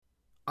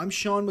I'm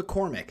Sean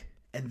McCormick,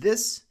 and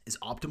this is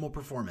Optimal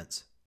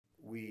Performance.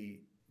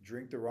 We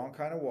drink the wrong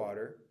kind of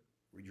water,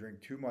 we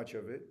drink too much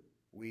of it,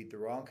 we eat the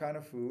wrong kind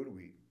of food,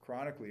 we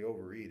chronically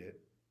overeat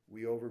it,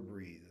 we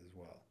overbreathe as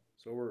well.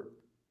 So we're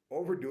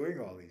overdoing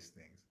all these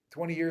things.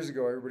 20 years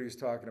ago, everybody was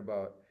talking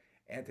about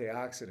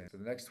antioxidants. For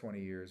the next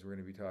 20 years, we're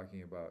going to be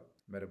talking about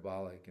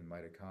metabolic and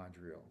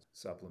mitochondrial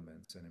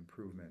supplements and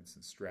improvements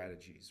and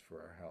strategies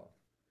for our health.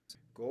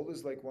 Gold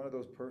is like one of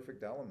those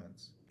perfect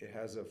elements. It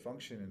has a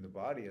function in the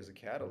body as a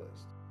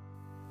catalyst.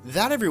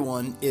 That,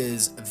 everyone,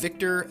 is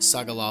Victor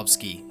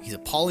Sagalovsky. He's a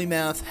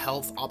polymath,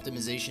 health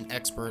optimization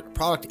expert,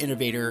 product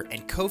innovator,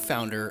 and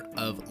co-founder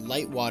of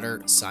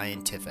Lightwater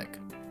Scientific.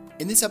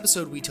 In this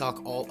episode, we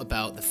talk all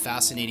about the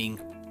fascinating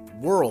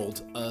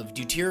world of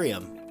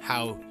deuterium,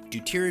 how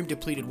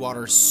deuterium-depleted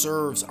water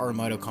serves our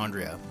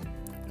mitochondria.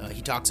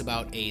 He talks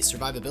about a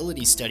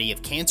survivability study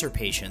of cancer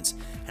patients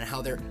and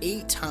how they're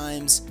 8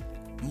 times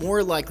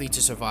more likely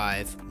to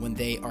survive when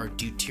they are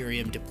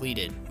deuterium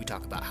depleted. We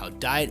talk about how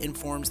diet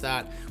informs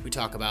that. We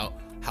talk about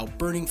how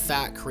burning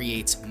fat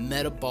creates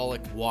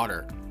metabolic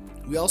water.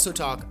 We also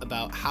talk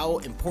about how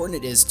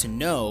important it is to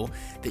know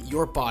that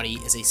your body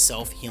is a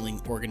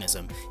self-healing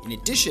organism. In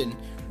addition,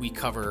 we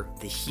cover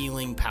the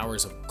healing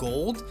powers of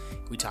gold.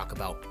 We talk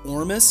about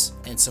ormus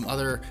and some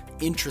other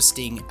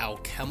interesting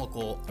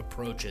alchemical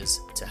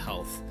approaches to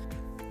health.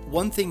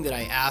 One thing that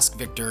I asked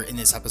Victor in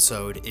this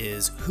episode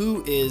is,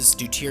 who is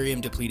deuterium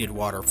depleted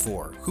water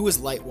for? Who is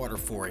light water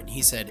for? And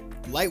he said,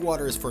 light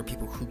water is for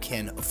people who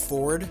can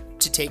afford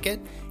to take it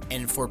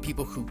and for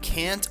people who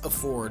can't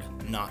afford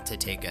not to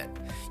take it.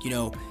 You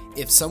know,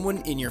 if someone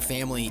in your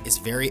family is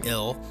very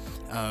ill,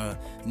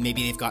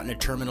 maybe they've gotten a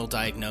terminal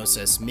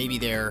diagnosis, maybe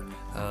they're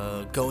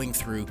going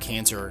through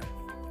cancer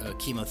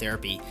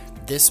chemotherapy,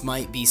 this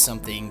might be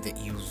something that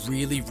you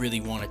really, really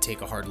want to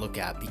take a hard look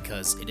at,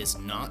 because it is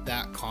not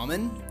that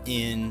common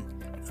in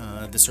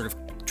the sort of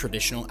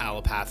traditional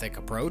allopathic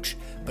approach,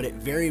 but it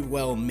very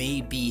well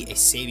may be a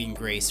saving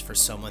grace for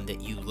someone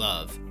that you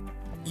love.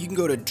 You can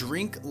go to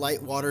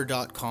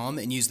drinklightwater.com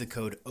and use the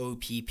code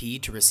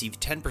OPP to receive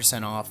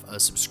 10% off a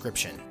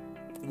subscription.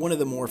 One of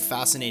the more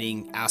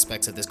fascinating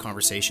aspects of this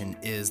conversation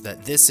is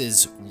that this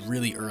is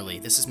really early.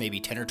 This is maybe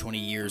 10 or 20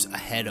 years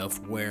ahead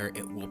of where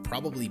it will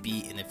probably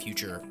be in the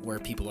future, where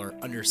people are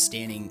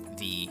understanding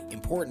the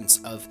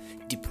importance of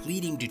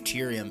depleting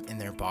deuterium in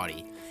their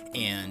body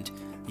and,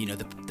 you know,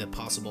 the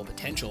possible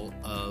potential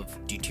of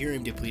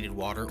deuterium depleted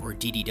water, or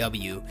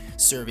DDW,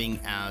 serving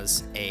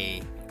as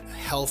a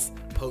health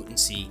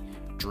potency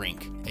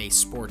drink, a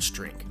sports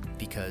drink,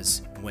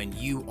 because when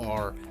you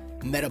are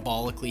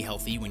metabolically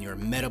healthy, when you're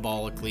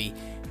metabolically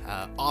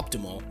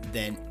optimal,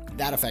 then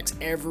that affects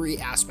every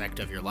aspect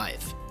of your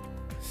life.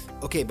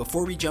 Okay,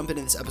 before we jump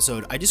into this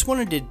episode, I just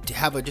wanted to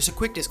have just a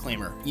quick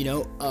disclaimer. You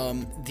know,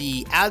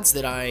 the ads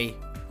that I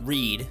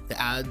read,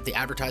 the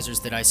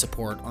advertisers that I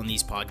support on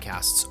these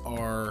podcasts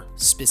are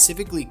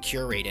specifically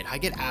curated. I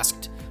get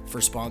asked for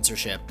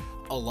sponsorship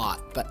a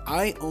lot, but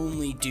I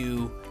only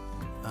do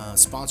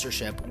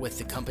sponsorship with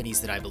the companies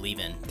that I believe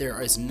in.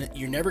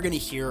 You're never going to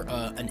hear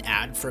an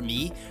ad from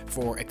me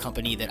for a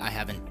company that I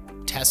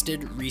haven't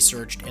tested,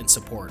 researched, and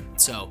support.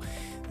 So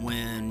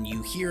when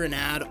you hear an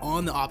ad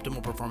on the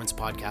Optimal Performance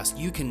Podcast,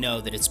 you can know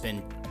that it's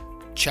been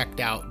checked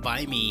out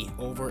by me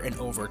over and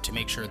over to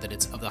make sure that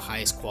it's of the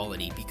highest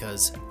quality,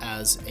 because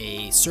as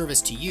a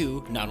service to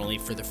you, not only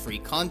for the free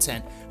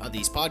content of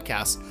these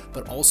podcasts,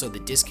 but also the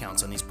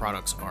discounts on these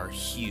products are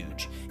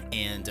huge,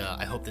 and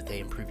I hope that they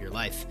improve your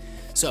life.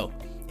 So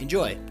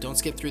enjoy. Don't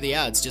skip through the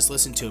ads. Just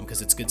listen to them,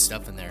 because it's good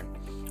stuff in there.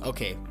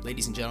 Okay,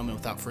 ladies and gentlemen,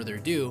 without further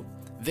ado,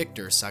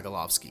 Victor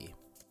Sagalovsky.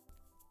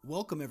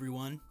 Welcome,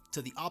 everyone,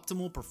 to the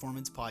Optimal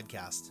Performance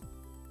Podcast.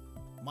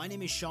 My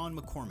name is Sean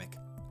McCormick.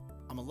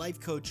 I'm a life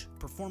coach,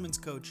 performance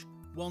coach,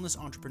 wellness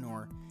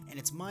entrepreneur, and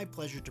it's my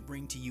pleasure to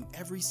bring to you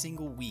every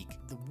single week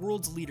the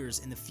world's leaders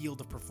in the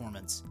field of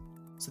performance,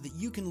 so that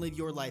you can live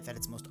your life at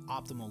its most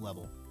optimal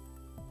level.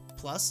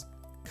 Plus,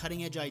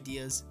 cutting-edge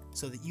ideas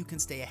so that you can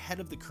stay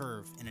ahead of the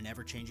curve in an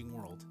ever-changing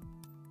world.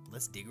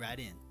 Let's dig right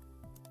in.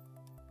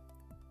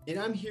 And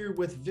I'm here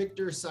with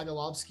Victor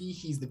Sagalovsky.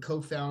 He's the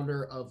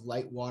co-founder of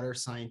Lightwater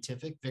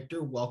Scientific.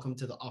 Victor, welcome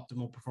to the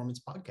Optimal Performance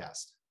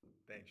Podcast.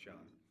 Thanks, Sean.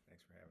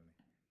 Thanks for having me.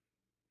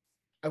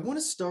 I want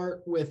to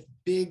start with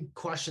big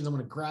questions. I'm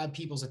going to grab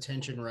people's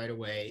attention right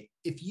away.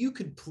 If you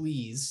could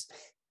please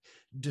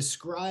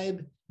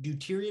describe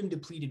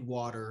deuterium-depleted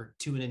water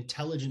to an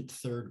intelligent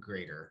third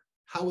grader,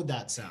 how would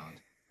that sound?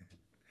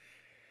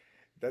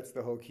 That's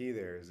the whole key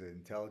there, is an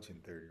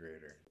intelligent third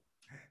grader.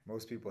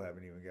 Most people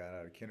haven't even got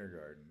out of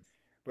kindergarten.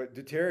 But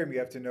deuterium, you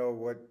have to know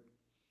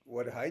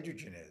what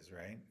hydrogen is,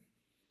 right?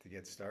 To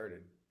get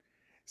started.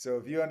 So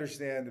if you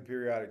understand the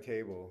periodic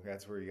table,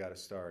 that's where you got to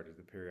start, at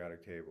the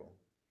periodic table.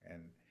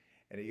 And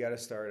you got to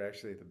start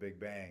actually at the Big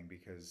Bang,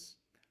 because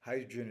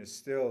hydrogen is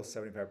still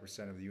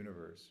 75% of the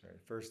universe, right?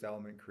 First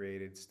element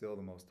created, still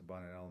the most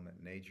abundant element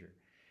in nature.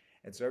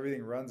 And so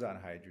everything runs on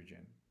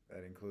hydrogen.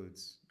 That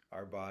includes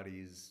our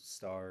bodies,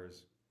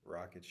 stars,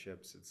 rocket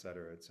ships, et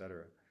cetera, et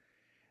cetera.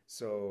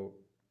 So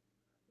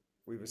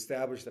we've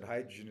established that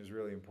hydrogen is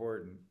really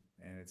important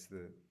and it's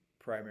the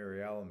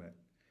primary element.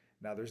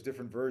 Now, there's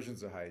different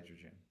versions of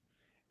hydrogen,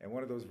 and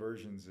one of those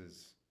versions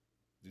is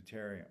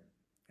deuterium.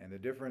 And the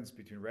difference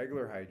between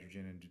regular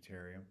hydrogen and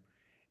deuterium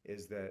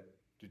is that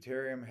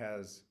deuterium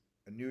has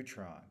a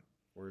neutron,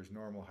 whereas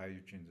normal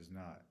hydrogen does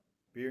not.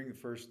 Being the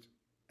first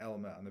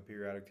element on the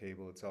periodic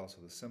table, it's also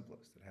the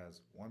simplest. It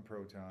has one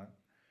proton,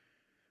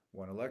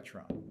 one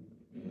electron.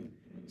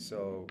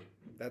 So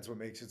that's what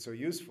makes it so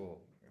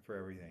useful for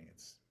everything.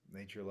 It's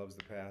nature loves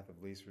the path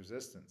of least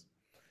resistance.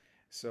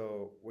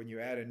 So when you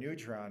add a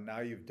neutron,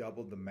 now you've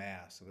doubled the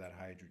mass of that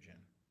hydrogen.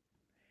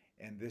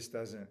 And this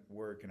doesn't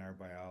work in our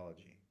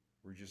biology.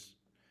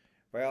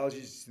 Biology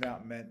is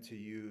not meant to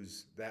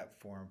use that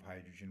form of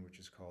hydrogen, which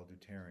is called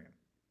deuterium.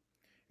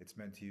 It's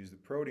meant to use the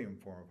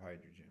protium form of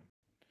hydrogen.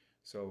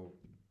 So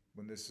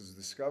when this is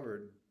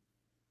discovered,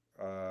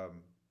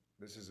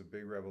 this is a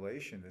big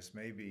revelation. This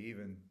may be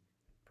even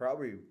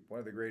probably one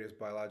of the greatest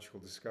biological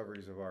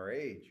discoveries of our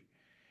age,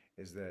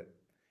 is that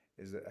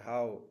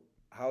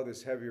how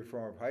this heavier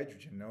form of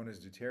hydrogen, known as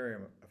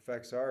deuterium,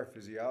 affects our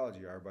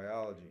physiology, our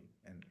biology,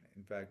 and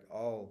in fact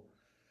all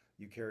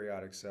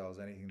eukaryotic cells,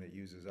 anything that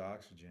uses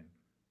oxygen.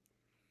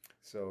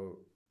 So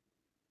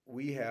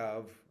we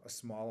have a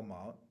small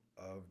amount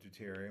of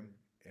deuterium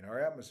in our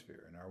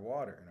atmosphere, in our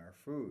water, in our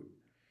food.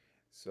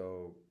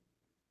 So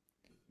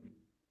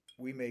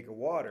we make a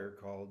water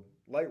called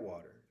light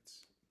water.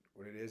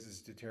 What it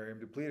is deuterium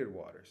depleted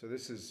water. So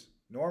this is,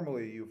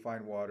 normally you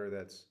find water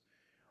that's,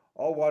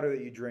 all water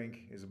that you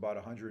drink is about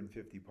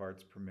 150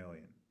 parts per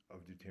million of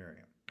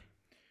deuterium.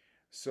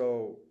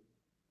 So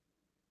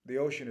the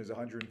ocean is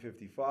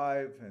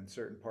 155, and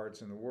certain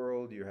parts in the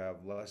world you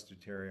have less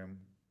deuterium,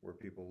 where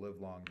people live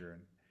longer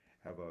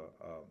and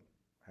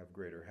have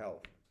greater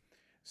health.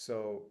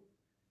 So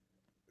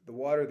the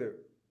water that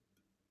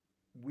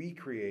we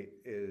create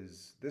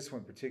is, this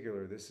one in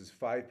particular, this is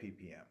 5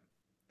 ppm.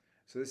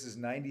 So this is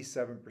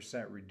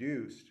 97%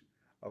 reduced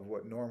of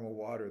what normal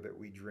water that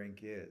we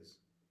drink is.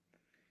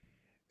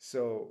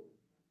 So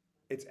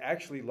it's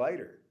actually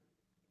lighter.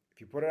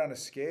 If you put it on a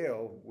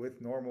scale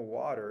with normal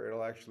water,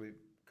 it'll actually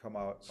come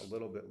out a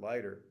little bit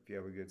lighter if you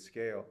have a good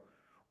scale.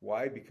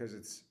 Why? Because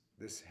it's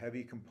this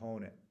heavy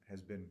component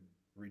has been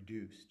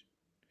reduced.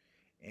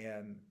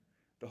 And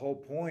the whole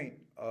point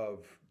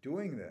of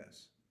doing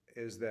this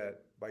is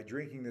that by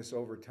drinking this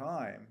over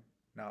time,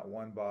 not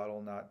one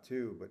bottle, not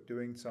two, but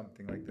doing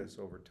something like this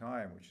over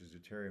time, which is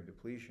deuterium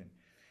depletion,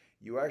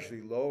 you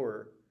actually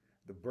lower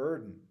the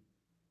burden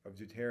of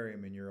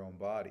deuterium in your own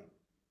body.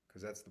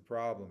 Because that's the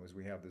problem, is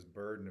we have this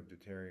burden of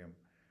deuterium.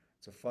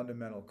 It's a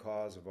fundamental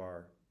cause of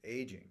our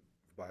aging,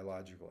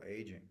 biological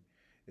aging,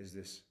 is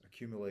this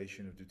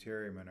accumulation of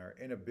deuterium and our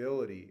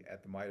inability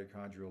at the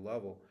mitochondrial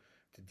level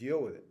to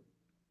deal with it.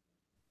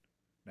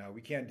 Now,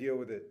 we can't deal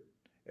with it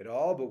at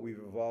all, but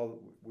we've evolved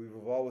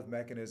with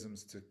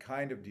mechanisms to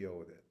kind of deal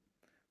with it.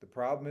 The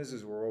problem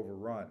is we're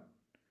overrun.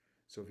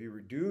 So if you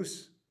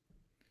reduce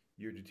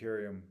your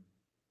deuterium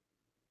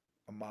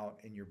amount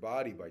in your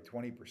body by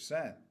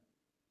 20%,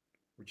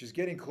 which is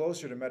getting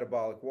closer to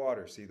metabolic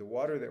water. See, the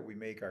water that we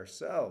make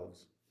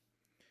ourselves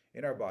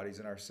in our bodies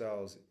and our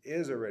cells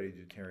is already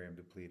deuterium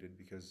depleted,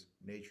 because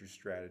nature's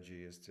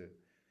strategy is to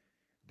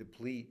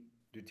deplete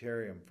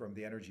deuterium from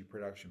the energy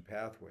production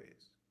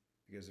pathways.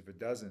 Because if it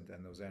doesn't,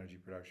 then those energy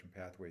production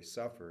pathways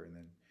suffer, and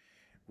then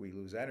we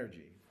lose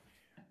energy,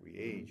 we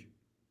age,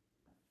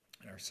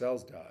 and our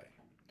cells die.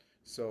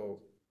 So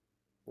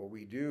what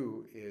we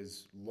do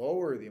is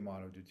lower the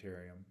amount of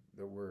deuterium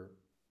that we're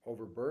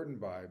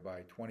overburdened by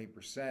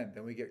 20%,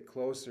 then we get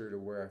closer to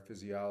where our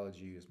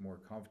physiology is more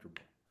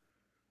comfortable.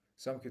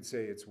 Some could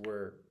say it's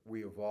where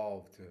we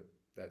evolved to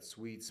that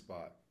sweet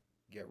spot,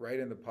 get right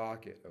in the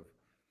pocket of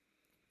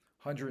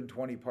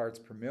 120 parts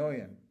per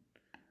million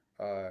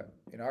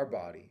in our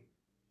body,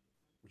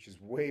 which is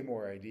way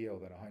more ideal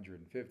than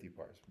 150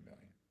 parts per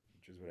million,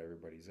 which is what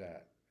everybody's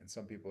at. And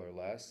some people are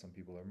less, some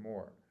people are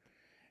more.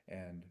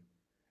 And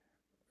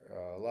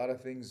a lot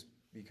of things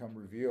become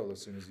revealed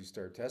as soon as you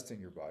start testing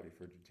your body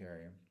for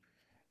deuterium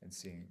and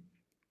seeing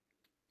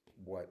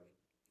what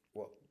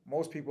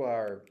most people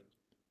are,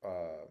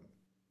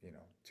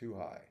 too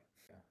high.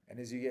 And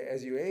as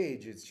you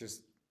age,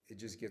 it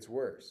just gets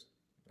worse.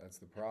 That's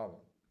the problem.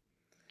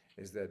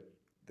 Is that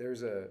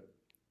there's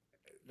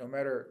no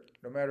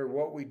matter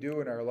what we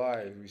do in our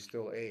lives, we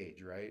still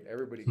age, right?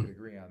 Everybody can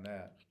agree on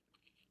that.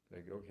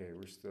 Like, okay,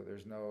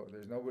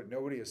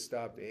 nobody has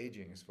stopped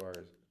aging as far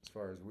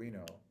as we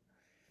know.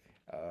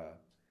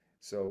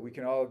 So we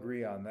can all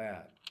agree on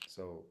that.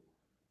 So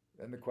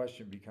then the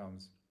question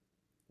becomes,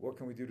 what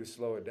can we do to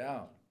slow it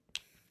down?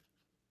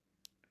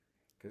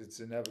 Because it's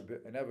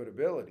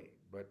inevitability.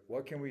 But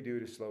what can we do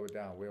to slow it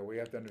down? Well, we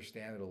have to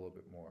understand it a little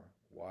bit more,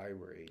 why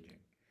we're aging,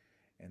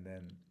 and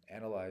then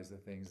analyze the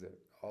things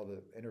all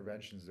the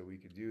interventions that we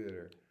could do that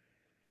are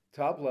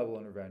top-level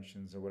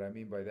interventions. And what I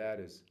mean by that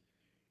is,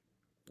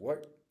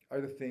 what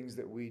are the things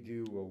that we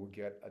do where we'll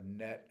get a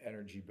net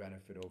energy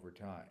benefit over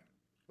time?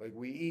 Like,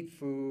 we eat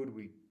food,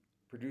 we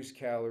produce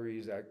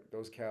calories,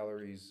 those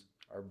calories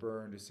are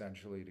burned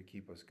essentially to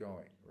keep us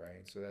going,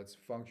 right? So that's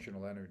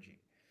functional energy.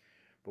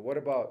 But what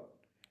about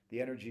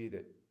the energy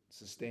that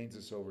sustains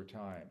us over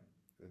time?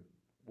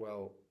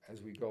 Well,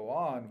 as we go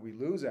on, we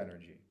lose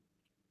energy.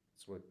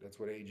 That's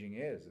what aging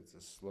is. It's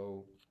a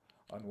slow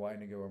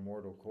unwinding of our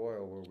mortal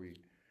coil where we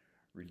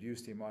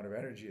reduce the amount of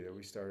energy that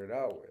we started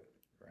out with,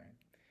 right?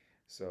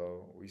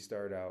 So we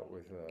start out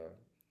with a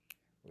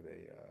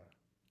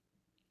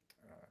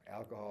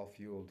alcohol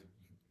fueled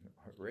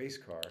race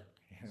car.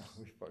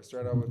 We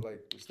start out with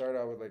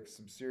like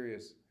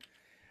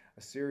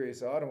a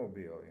serious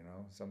automobile.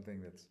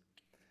 Something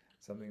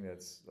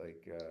that's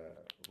like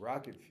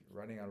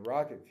running on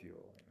rocket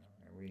fuel.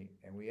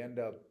 And we end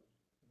up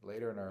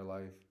later in our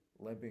life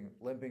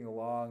limping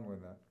along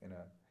in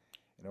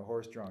a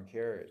horse-drawn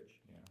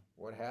carriage.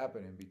 What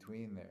happened in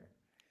between there?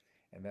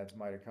 And that's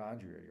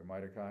mitochondria. Your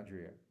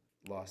mitochondria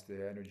lost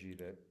the energy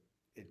that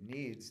it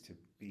needs to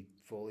be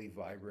fully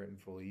vibrant and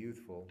fully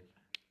youthful,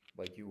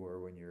 like you were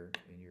when you're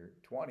in your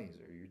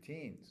 20s or your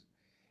teens.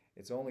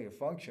 It's only a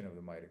function of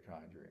the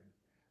mitochondria.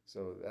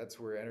 So that's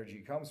where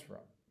energy comes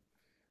from.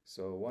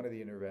 So one of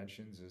the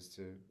interventions is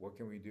what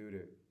can we do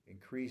to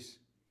increase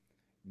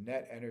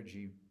net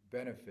energy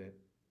benefit,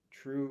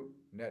 true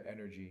net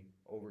energy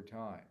over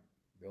time?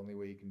 The only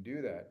way you can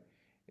do that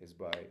is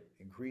by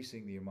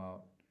increasing the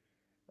amount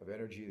of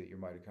energy that your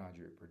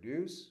mitochondria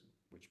produce,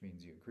 which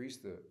means you increase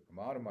the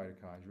amount of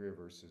mitochondria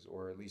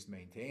or at least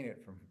maintain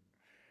it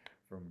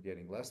from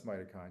getting less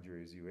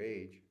mitochondria as you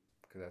age,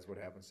 because that's what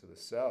happens to the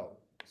cell.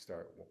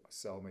 A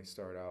cell may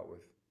start out with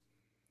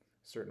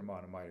a certain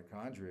amount of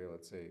mitochondria,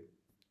 let's say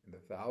in the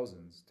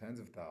thousands, tens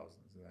of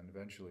thousands, and then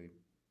eventually,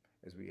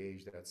 as we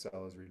age, that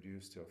cell is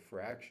reduced to a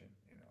fraction,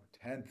 a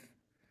tenth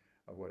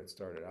of what it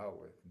started out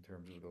with in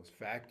terms of those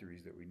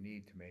factories that we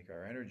need to make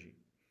our energy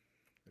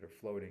that are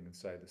floating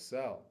inside the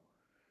cell.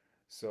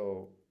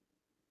 So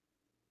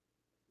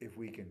if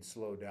we can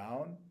slow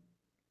down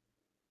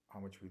how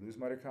much we lose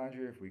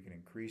mitochondria, if we can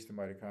increase the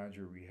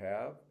mitochondria we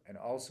have, and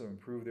also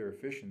improve their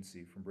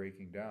efficiency from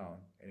breaking down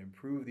and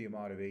improve the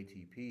amount of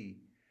ATP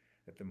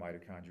that the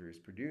mitochondria is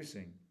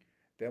producing,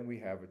 then we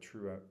have a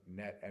true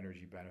net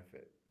energy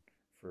benefit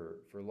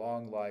for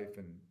long life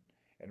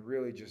and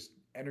really just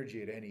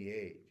energy at any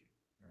age,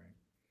 right?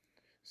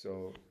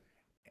 So,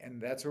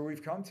 and that's where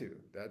we've come to.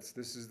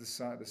 This is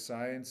the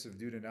science of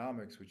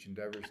deuteronomics, which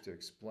endeavors to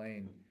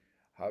explain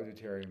how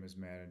deuterium is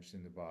managed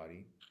in the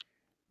body.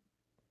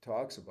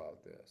 Talks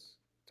about this.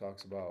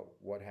 Talks about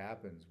what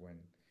happens when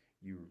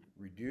you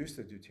reduce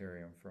the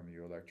deuterium from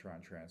your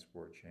electron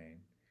transport chain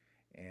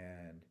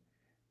and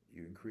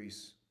you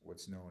increase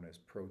what's known as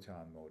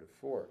proton motive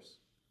force.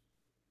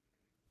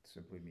 It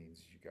simply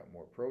means you got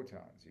more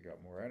protons, you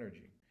got more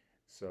energy.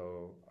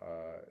 So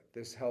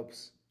this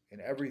helps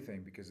in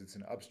everything because it's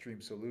an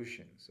upstream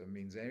solution. So it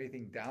means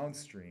anything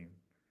downstream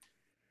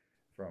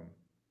from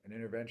an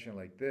intervention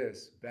like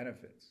this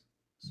benefits.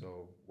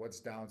 So what's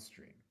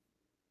downstream?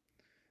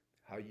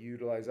 How you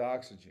utilize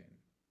oxygen.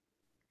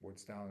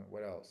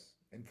 What else?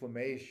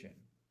 Inflammation.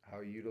 How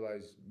you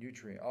utilize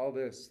nutrient. All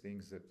this,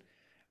 things that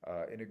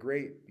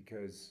integrate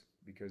because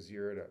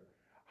you're at a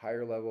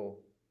higher level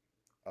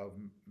of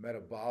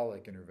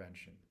metabolic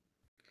intervention.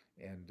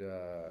 And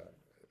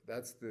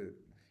that's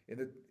in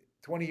the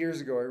 20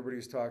 years ago, everybody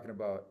was talking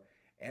about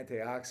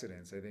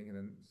antioxidants. I think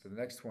for the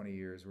next 20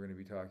 years, we're going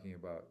to be talking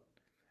about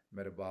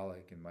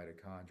metabolic and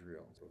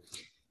mitochondrial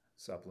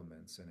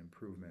supplements and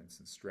improvements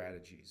and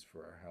strategies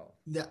for our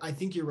health. I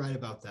think you're right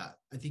about that.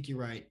 I think you're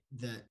right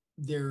that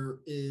there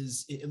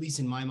is, at least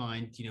in my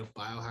mind,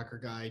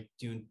 biohacker guy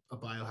doing a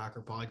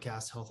biohacker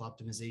podcast, health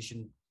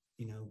optimization,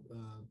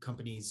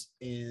 companies.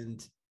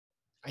 And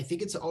I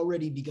think it's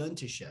already begun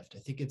to shift. I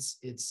think it's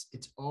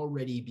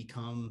already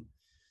become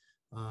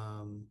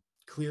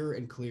clearer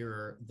and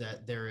clearer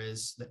that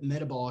that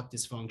metabolic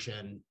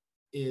dysfunction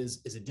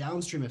is a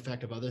downstream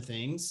effect of other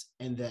things,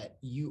 and that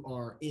you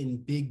are in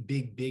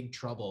big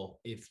trouble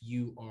if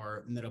you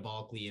are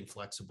metabolically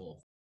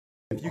inflexible.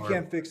 If you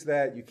can't fix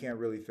that, you can't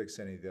really fix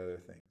any of the other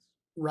things.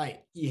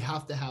 Right. You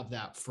have to have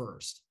that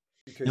first.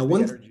 Because the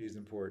energy is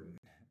important.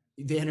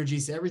 The energy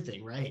is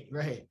everything.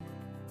 Right.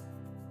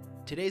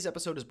 Today's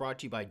episode is brought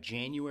to you by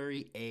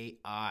January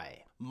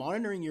AI.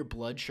 Monitoring your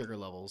blood sugar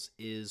levels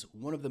is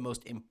one of the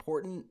most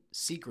important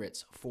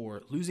secrets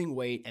for losing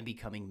weight and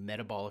becoming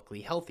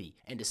metabolically healthy,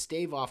 and to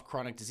stave off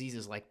chronic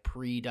diseases like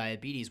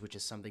pre-diabetes, which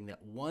is something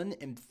that 1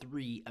 in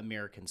 3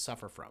 Americans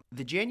suffer from.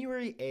 The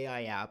January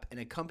AI app and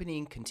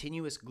accompanying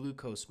continuous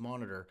glucose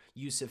monitor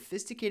use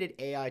sophisticated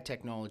AI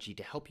technology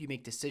to help you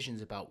make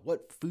decisions about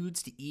what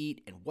foods to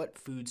eat and what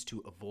foods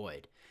to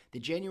avoid. The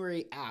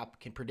January app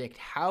can predict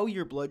how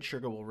your blood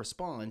sugar will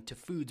respond to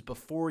foods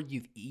before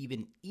you've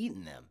even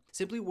eaten them.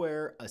 Simply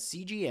wear a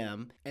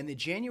CGM, and the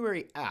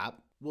January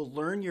app will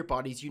learn your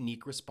body's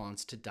unique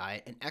response to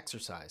diet and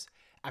exercise.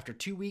 After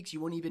 2 weeks,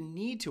 you won't even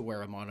need to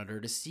wear a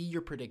monitor to see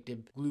your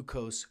predicted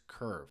glucose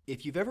curve.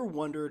 If you've ever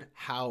wondered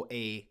how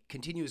a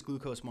continuous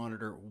glucose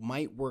monitor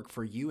might work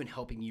for you in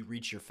helping you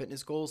reach your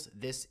fitness goals,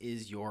 this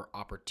is your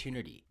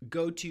opportunity.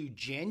 Go to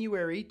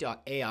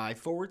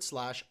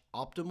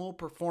january.ai/optimal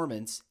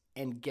performance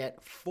and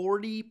get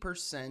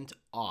 40%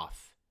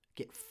 off.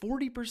 Get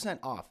 40%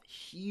 off.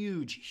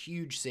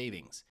 Huge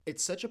savings.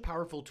 It's such a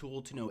powerful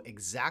tool to know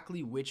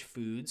exactly which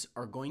foods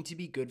are going to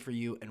be good for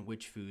you and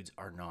which foods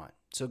are not.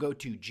 So go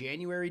to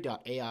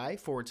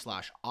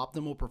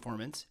january.ai/optimal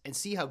performance and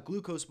see how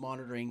glucose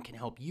monitoring can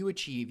help you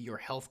achieve your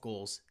health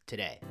goals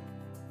today.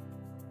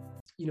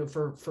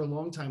 For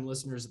longtime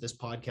listeners of this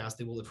podcast,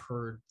 they will have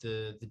heard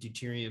the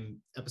deuterium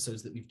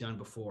episodes that we've done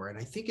before. And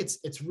I think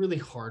it's really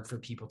hard for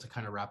people to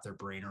kind of wrap their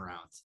brain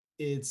around.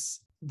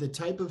 It's the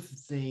type of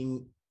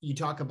thing you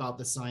talk about,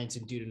 the science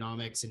in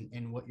deuteronomics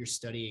and what you're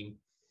studying.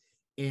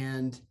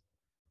 And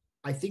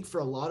I think for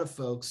a lot of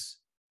folks,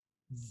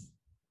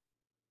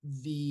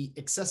 the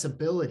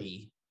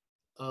accessibility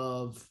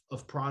of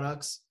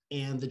products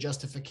and the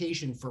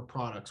justification for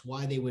products,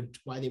 why they would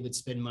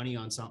spend money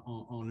on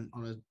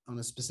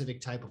a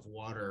specific type of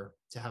water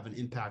to have an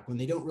impact when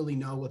they don't really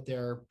know what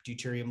their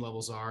deuterium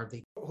levels are.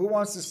 Who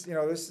wants to,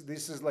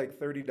 this is like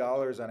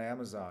 $30 on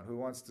Amazon. Who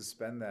wants to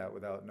spend that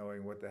without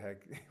knowing what the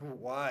heck,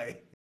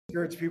 why? I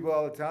encourage people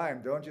all the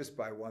time, don't just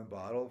buy one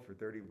bottle for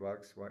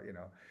 $30.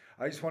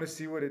 I just want to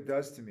see what it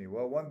does to me.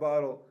 Well, one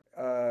bottle,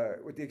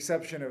 with the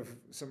exception of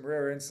some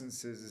rare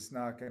instances, it's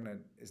not gonna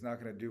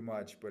do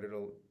much, but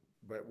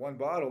one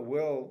bottle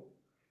will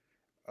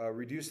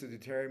reduce the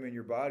deuterium in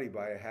your body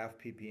by a half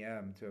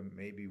ppm to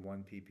maybe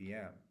 1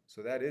 ppm.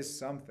 So that is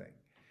something.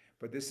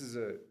 But this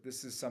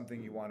is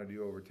something you want to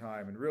do over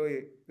time. And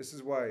really, this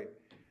is why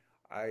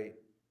I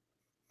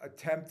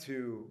attempt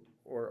to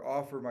or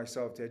offer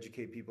myself to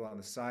educate people on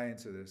the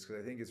science of this, because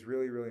I think it's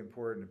really, really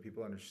important that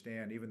people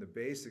understand even the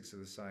basics of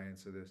the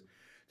science of this,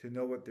 to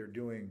know what they're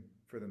doing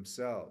for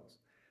themselves.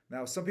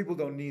 Now, some people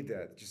don't need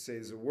that. Just say,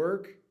 does it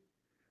work?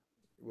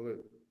 Will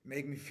it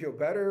make me feel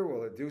better?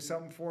 Will it do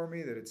something for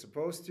me that it's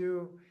supposed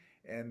to?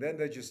 And then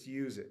they just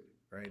use it,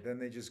 right? Then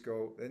they just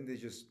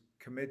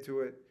commit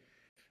to it.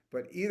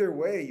 But either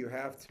way, you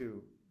have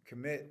to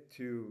commit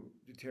to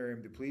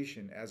deuterium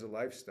depletion as a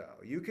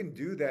lifestyle. You can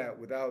do that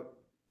without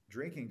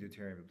drinking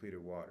deuterium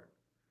depleted water.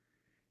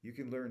 You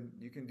can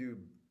do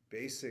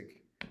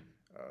basic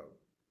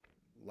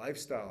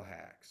lifestyle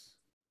hacks.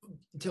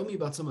 Tell me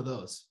about some of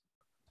those.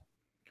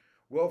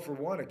 Well, for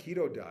one, a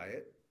keto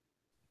diet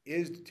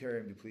is a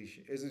deuterium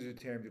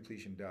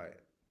depletion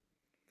diet.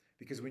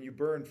 Because when you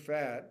burn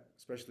fat,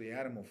 especially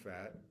animal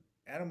fat,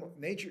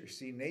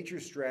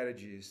 nature's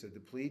strategy is to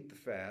deplete the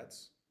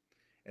fats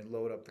and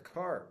load up the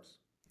carbs.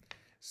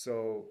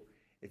 So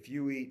if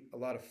you eat a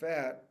lot of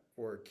fat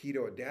or a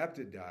keto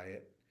adapted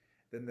diet,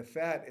 then the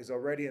fat is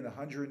already in the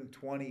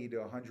 120 to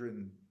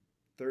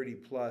 130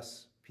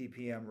 plus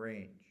ppm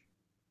range.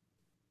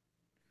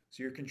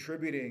 So you're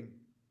contributing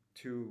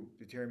to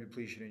deuterium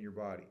depletion in your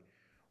body.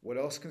 What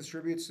else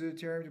contributes to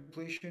deuterium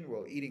depletion?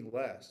 Well, eating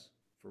less,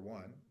 for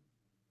one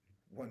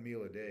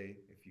meal a day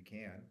if you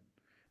can,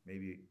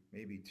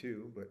 maybe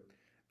two, but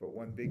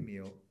one big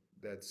meal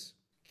that's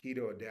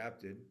keto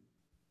adapted.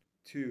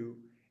 Two,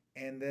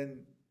 and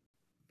then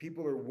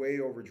people are way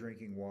over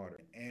drinking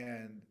water,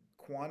 and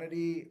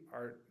quantity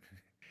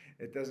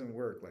it doesn't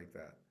work like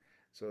that.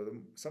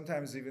 So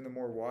sometimes even the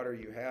more water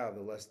you have,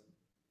 the less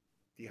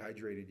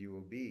dehydrated you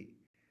will be,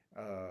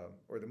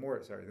 or the more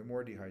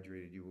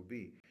dehydrated you will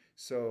be.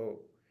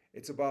 So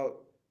it's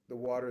about the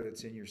water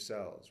that's in your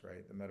cells,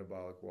 right? The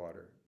metabolic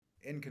water,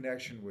 in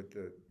connection with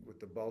the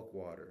bulk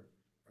water,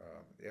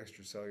 the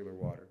extracellular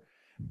water,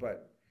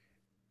 but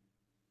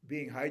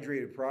being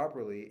hydrated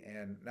properly.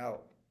 And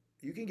now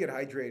you can get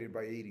hydrated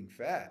by eating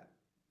fat.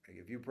 Like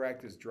if you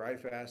practice dry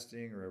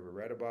fasting or ever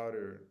read about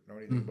it or know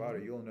anything about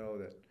it, you'll know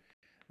that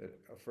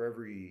for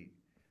every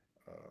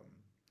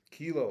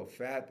kilo of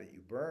fat that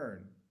you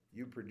burn,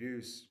 you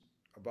produce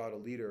about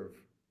 1 liter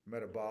of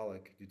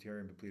metabolic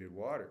deuterium depleted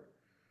water.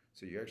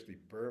 So you actually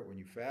when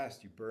you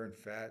fast, you burn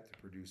fat to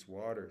produce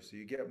water. So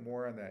you get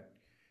more on that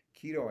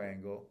keto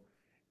angle.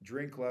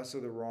 Drink less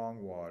of the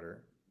wrong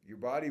water. Your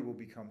body will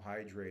become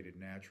hydrated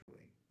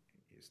naturally.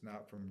 It's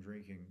not from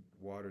drinking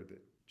water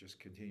that just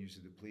continues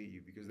to deplete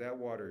you, because that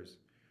water is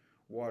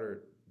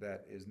water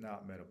that is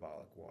not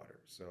metabolic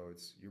water. So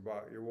it's your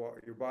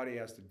body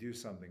has to do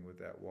something with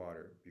that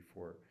water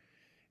before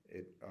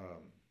it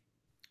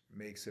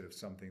makes it of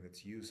something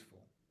that's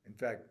useful. In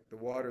fact, the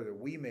water that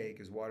we make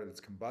is water that's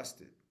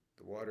combusted.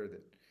 The water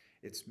that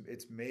it's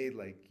made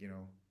like,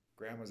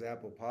 grandma's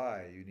apple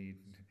pie. You need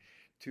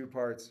 2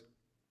 parts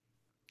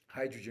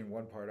hydrogen,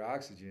 1 part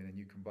oxygen, and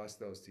you combust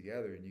those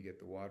together and you get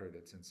the water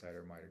that's inside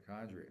our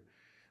mitochondria.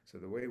 So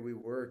the way we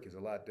work is a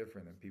lot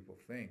different than people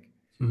think.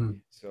 Mm-hmm.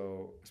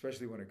 So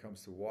especially when it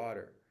comes to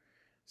water.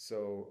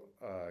 So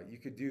you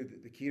could do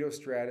the keto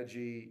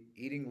strategy,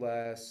 eating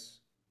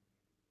less,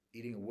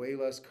 eating way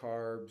less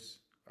carbs,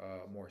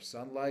 more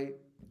sunlight.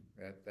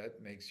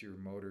 That makes your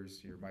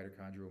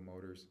mitochondrial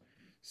motors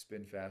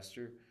spin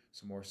faster.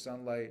 So more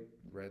sunlight,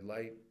 red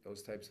light,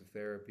 those types of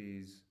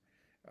therapies.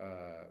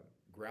 Uh,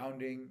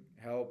 Grounding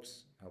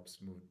helps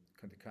move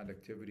the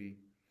conductivity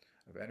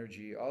of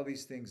energy. All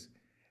these things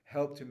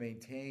help to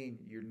maintain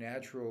your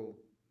natural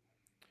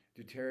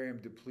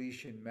deuterium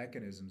depletion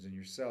mechanisms in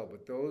your cell,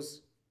 but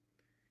those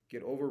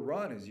get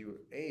overrun as you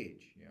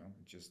age.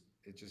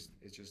 It's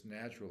just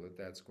natural that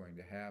that's going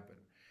to happen.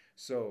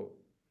 So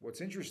what's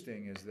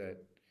interesting is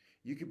that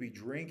you could be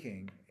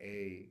drinking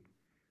a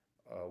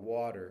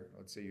water.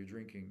 Let's say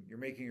you're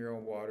making your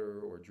own water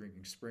or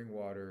drinking spring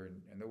water,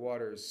 and the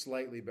water is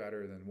slightly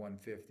better than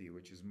 150,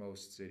 which is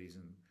most cities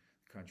in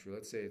the country.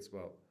 Let's say it's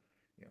about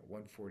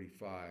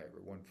 145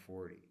 or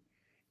 140,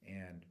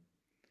 and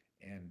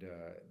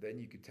then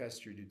you could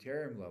test your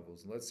deuterium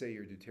levels. And let's say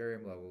your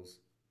deuterium levels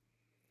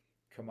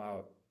come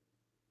out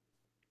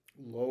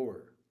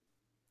lower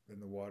than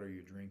the water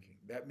you're drinking.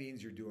 That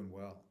means you're doing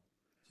well.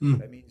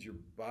 That means your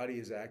body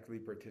is actively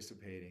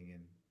participating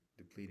in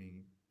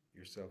depleting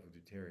yourself of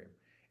deuterium.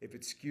 If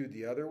it's skewed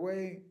the other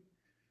way,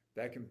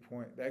 that can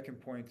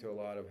point to a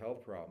lot of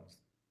health problems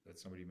that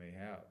somebody may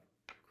have,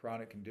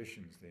 chronic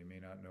conditions they may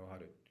not know how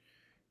to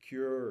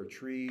cure or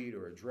treat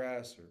or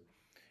address or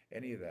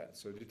any of that.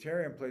 So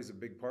deuterium plays a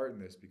big part in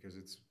this because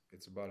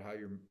it's about how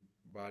your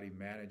body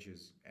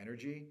manages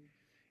energy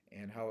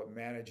and how it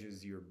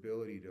manages your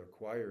ability to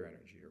acquire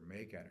energy or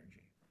make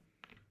energy.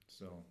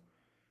 So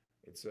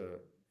it's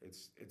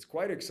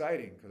quite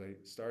exciting because I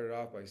started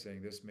off by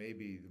saying this may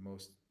be the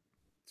most,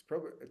 it's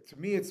probably, to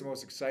me, it's the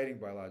most exciting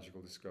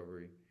biological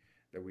discovery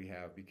that we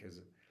have,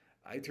 because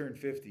I turned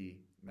 50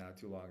 not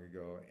too long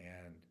ago,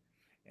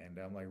 and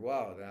I'm like,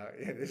 wow,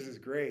 this is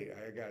great.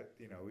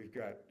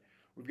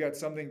 We've got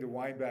something to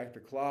wind back the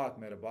clock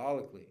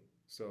metabolically.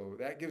 So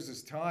that gives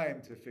us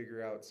time to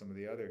figure out some of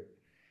the other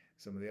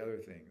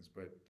things.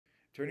 But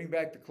turning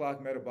back the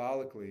clock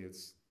metabolically,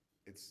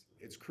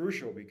 it's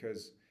crucial,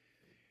 because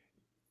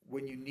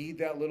when you need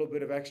that little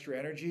bit of extra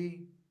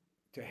energy,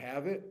 to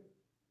have it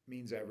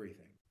means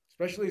everything.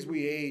 Especially as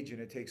we age,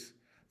 and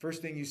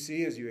first thing you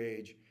see as you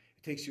age,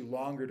 it takes you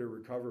longer to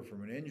recover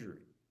from an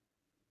injury.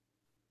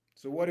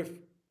 So what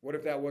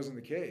if that wasn't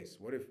the case?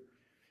 What if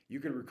you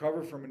could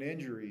recover from an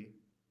injury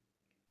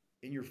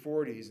in your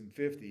 40s and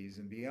 50s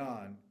and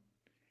beyond,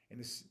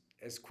 and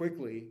as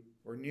quickly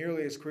or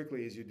nearly as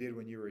quickly as you did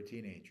when you were a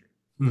teenager?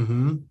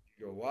 Mm-hmm.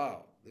 You go,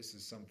 wow, this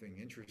is something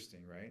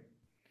interesting, right?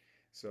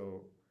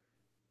 So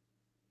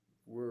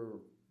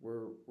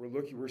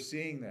we're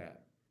seeing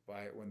that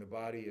by when the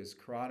body is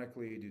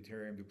chronically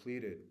deuterium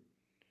depleted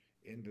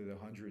into the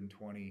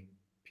 120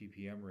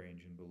 ppm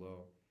range and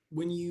below.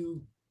 When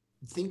you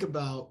think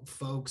about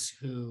folks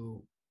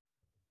who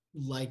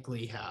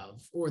likely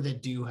have, or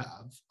that do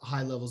have,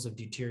 high levels of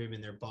deuterium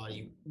in their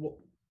body,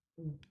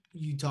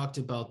 you talked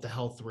about the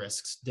health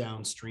risks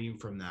downstream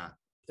from that.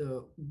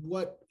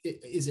 What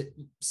is it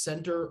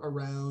center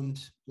around,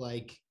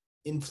 like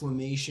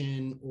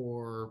inflammation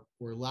or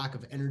lack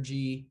of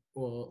energy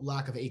or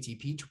lack of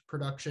ATP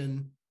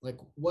production? Like,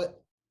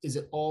 what is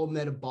it? All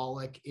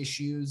metabolic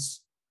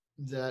issues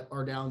that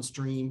are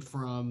downstream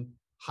from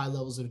high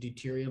levels of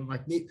deuterium?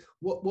 Like,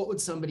 what would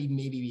somebody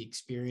maybe be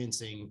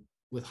experiencing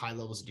with high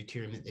levels of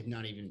deuterium that they've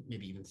not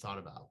even thought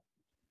about?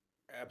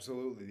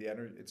 Absolutely, the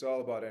energy. It's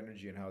all about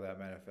energy and how that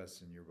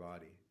manifests in your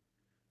body.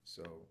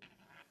 So,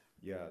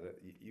 yeah,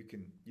 you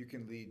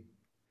can lead.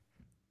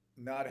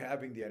 Not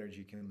having the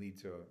energy can lead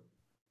to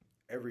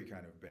every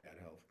kind of bad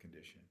health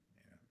condition.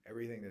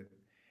 Everything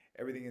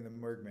in the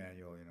Merck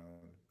manual.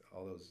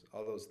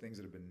 All those things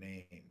that have been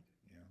named.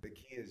 The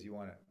key is you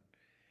want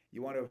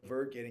to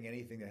avert getting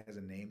anything that has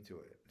a name to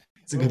it.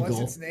 It's a good once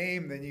goal. it's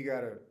named, then you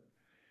got to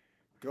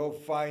go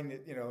find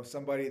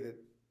somebody that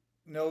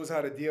knows how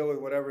to deal with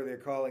whatever they're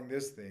calling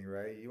this thing,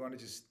 right? You want to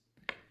just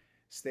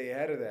stay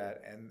ahead of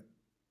that,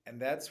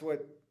 and that's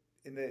what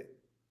in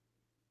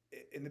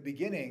the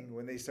beginning,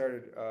 when they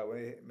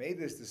made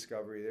this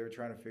discovery, they were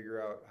trying to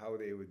figure out how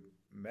they would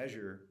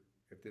measure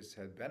if this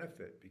had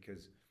benefit,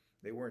 because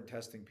they weren't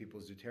testing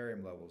people's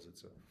deuterium levels.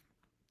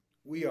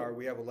 We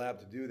have a lab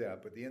to do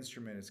that, but the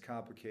instrument is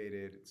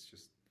complicated.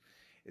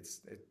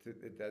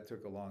 That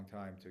took a long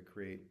time to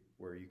create,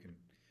 where you can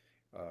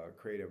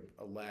create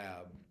a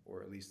lab,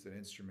 or at least an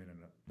instrument in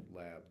a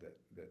lab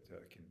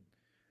that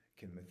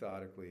can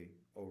methodically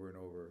over and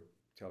over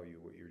tell you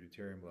what your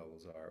deuterium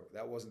levels are.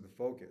 That wasn't the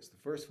focus.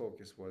 The first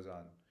focus was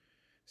on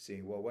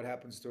seeing, well, what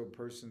happens to a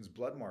person's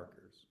blood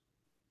markers,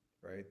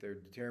 right? They're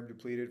deuterium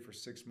depleted for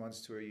 6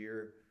 months to a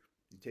year.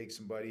 You take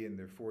somebody in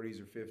their 40s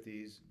or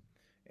 50s,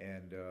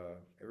 and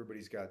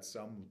everybody's got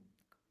some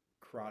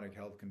chronic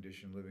health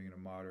condition living in a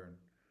modern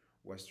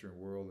Western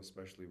world,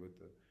 especially with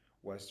the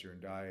Western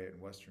diet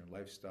and Western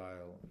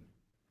lifestyle and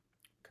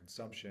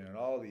consumption and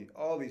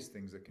all these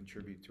things that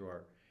contribute to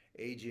our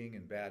aging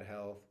and bad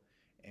health.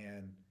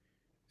 And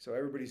so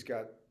everybody's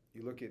got,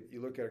 you look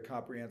at a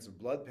comprehensive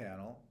blood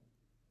panel,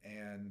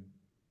 and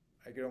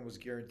I can almost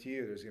guarantee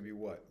you there's going to be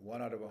what,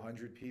 1 out of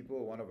 100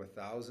 people, 1 of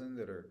 1,000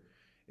 that are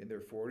in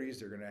their 40s.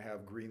 They're going to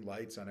have green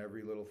lights on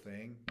every little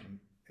thing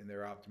in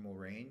their optimal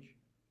range.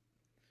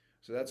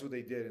 So that's what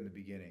they did in the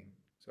beginning.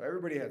 So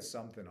everybody had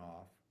something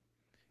off,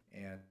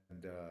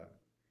 and uh,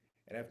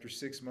 and after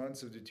 6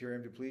 months of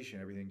deuterium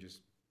depletion, everything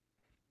just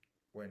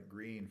went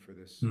green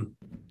Hmm.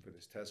 for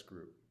this test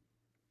group,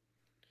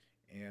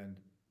 and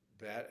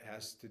that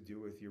has to do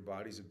with your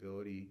body's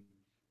ability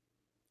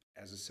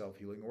as a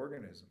self-healing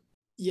organism.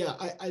 Yeah,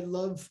 I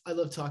love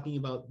talking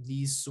about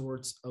these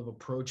sorts of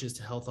approaches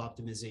to health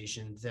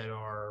optimization that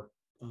are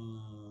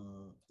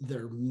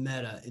they're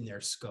meta in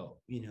their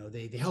scope. You know,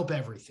 they help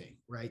everything,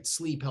 right?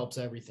 Sleep helps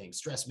everything.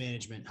 Stress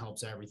management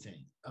helps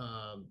everything.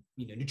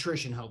 You know,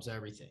 nutrition helps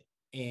everything.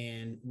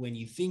 And when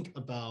you think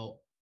about,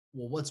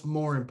 well, what's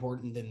more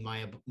important than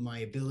my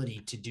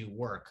ability to do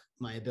work,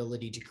 my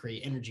ability to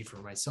create energy for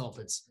myself?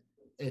 It's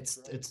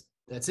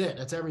that's it.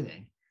 That's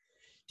everything.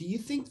 Do you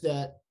think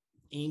that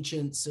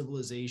ancient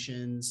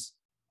civilizations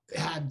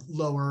had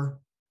lower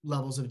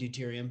levels of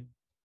deuterium?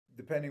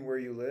 Depending where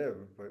you live,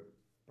 but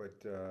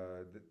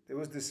it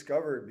was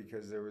discovered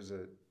because there was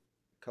a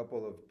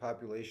couple of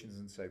populations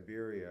in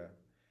Siberia.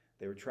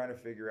 They were trying to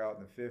figure out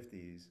in the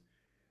 50s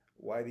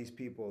why these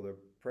people, they're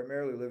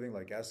primarily living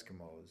like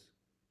Eskimos,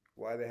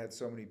 why they had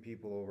so many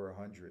people over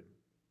 100,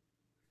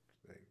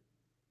 like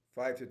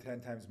 5 to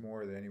 10 times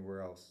more than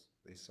anywhere else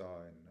they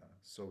saw in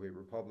Soviet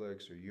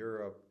republics or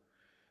Europe.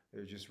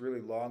 They're just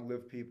really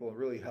long-lived people and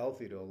really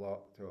healthy to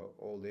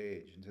old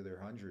age, into their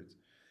hundreds.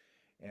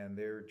 And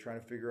they're trying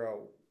to figure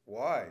out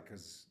why,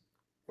 because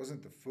it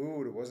wasn't the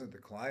food, it wasn't the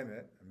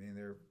climate. I mean,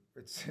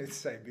 it's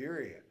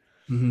Siberia.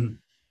 Mm-hmm.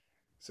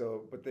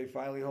 So, but they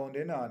finally honed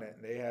in on it,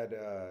 and they had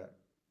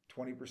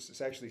 20%,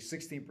 it's actually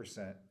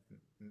 16%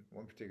 in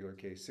one particular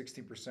case,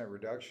 16%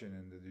 reduction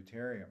in the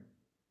deuterium,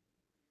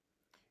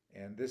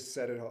 and this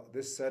set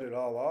it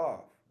all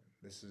off.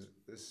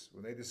 This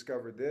when they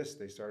discovered this,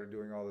 they started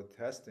doing all the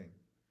testing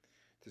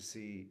to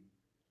see,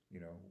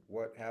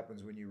 what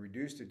happens when you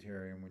reduce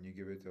deuterium when you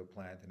give it to a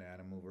plant and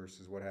animal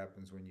versus what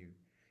happens when you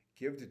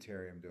give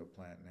deuterium to a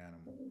plant and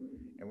animal.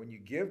 And when you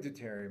give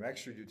deuterium,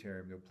 extra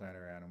deuterium to a plant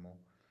or animal,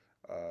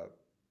 uh,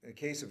 in the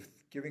case of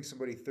giving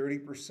somebody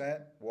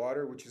 30%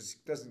 water, which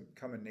doesn't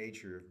come in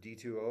nature, of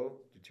D2O,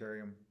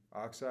 deuterium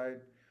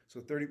oxide,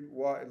 so 30,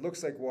 it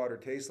looks like water,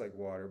 tastes like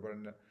water,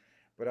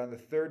 but on the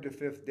third to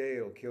fifth day,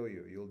 it'll kill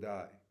you. You'll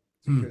die.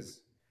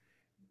 It's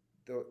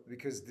Hmm.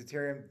 because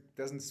deuterium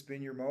doesn't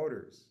spin your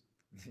motors.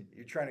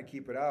 You're trying to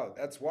keep it out.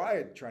 That's why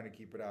it's trying to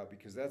keep it out,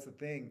 because that's the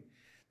thing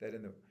that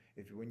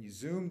when you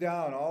zoom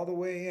down all the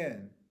way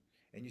in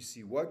and you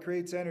see what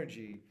creates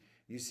energy,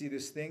 you see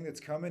this thing that's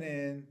coming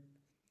in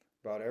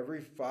about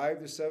every 5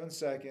 to 7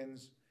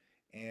 seconds,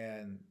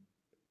 and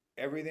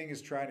everything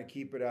is trying to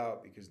keep it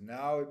out because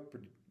now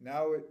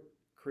it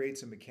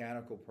creates a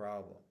mechanical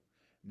problem.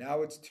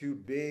 Now it's too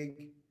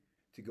big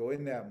to go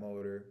in that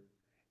motor,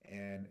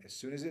 and as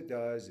soon as it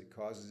does, it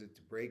causes it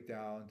to break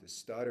down, to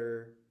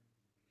stutter,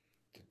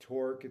 to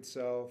torque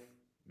itself.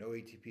 No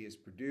ATP is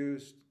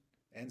produced.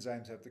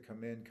 Enzymes have to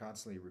come in,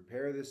 constantly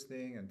repair this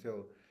thing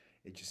until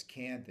it just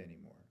can't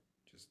anymore.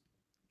 Just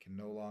can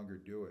no longer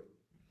do it.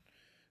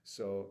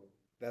 So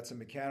that's a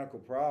mechanical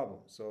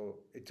problem. So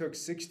it took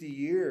 60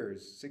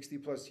 years, 60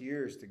 plus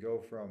years to go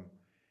from,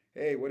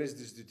 hey, what is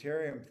this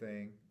deuterium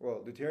thing?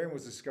 Well, deuterium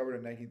was discovered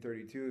in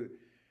 1932,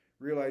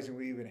 realizing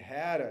we even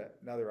had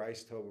another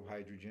isotope of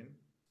hydrogen,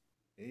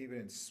 even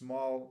in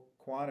small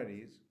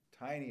quantities,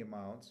 tiny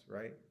amounts,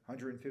 right?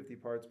 150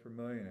 parts per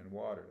million in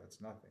water.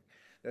 That's nothing.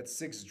 That's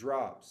 6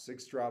 drops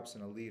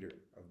in a liter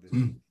of this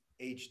Hmm.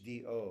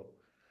 HDO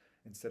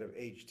instead of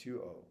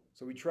H2O.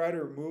 So we try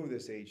to remove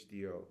this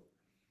HDO,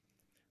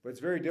 but it's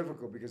very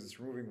difficult because it's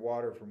removing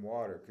water from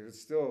water, because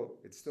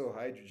it's still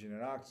hydrogen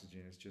and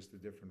oxygen. It's just a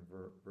different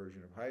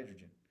version of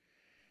hydrogen.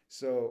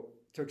 So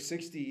it took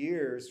 60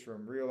 years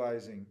from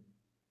realizing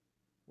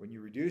when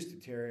you reduce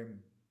deuterium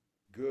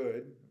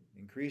good,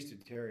 increase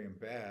deuterium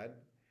bad,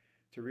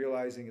 to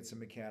realizing it's a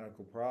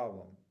mechanical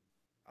problem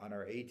on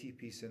our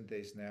ATP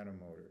synthase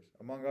nanomotors,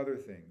 among other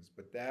things.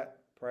 But that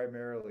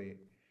primarily,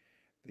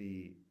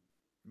 the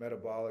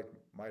metabolic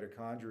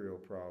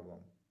mitochondrial problem,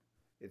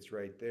 it's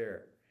right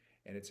there.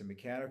 And it's a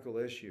mechanical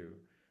issue.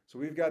 So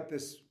we've got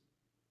this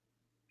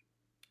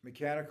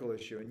mechanical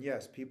issue. And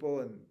yes,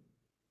 people in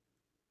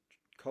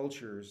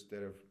cultures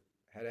that have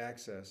had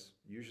access,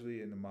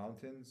 usually in the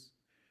mountains,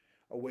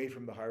 away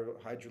from the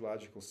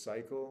hydrological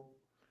cycle,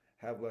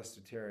 have less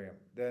deuterium.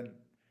 Then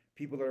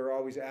people that are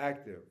always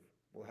active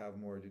will have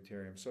more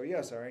deuterium. So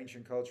yes, our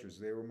ancient cultures,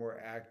 they were more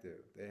active.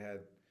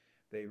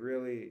 They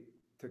really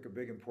took a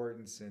big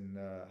importance in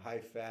high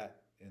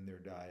fat in their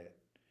diet.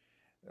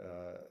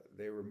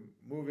 They were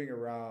moving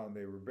around.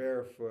 They were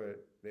barefoot.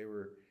 They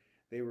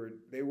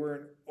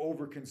weren't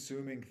over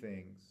consuming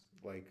things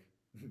like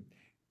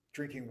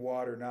drinking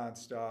water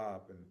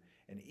nonstop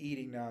and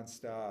eating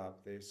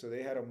nonstop.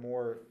 They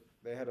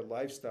had a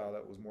lifestyle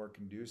that was more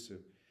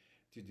conducive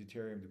to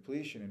deuterium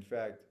depletion. In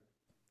fact,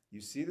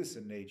 you see this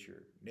in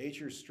nature.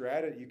 Nature's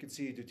strategy, you can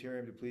see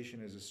deuterium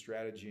depletion as a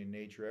strategy in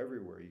nature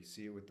everywhere. You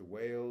see it with the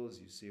whales,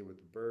 you see it with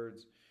the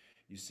birds,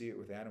 you see it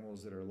with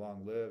animals that are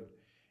long lived.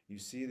 You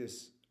see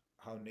this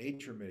how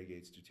nature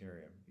mitigates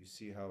deuterium. You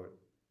see how it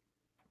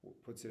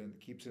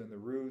keeps it in the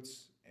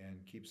roots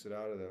and keeps it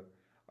out of the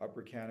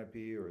upper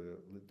canopy or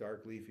the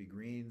dark leafy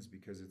greens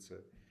because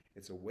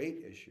it's a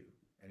weight issue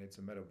and it's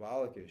a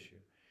metabolic issue.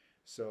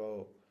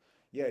 So,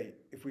 yeah,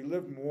 if we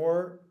lived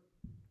more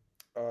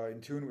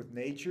in tune with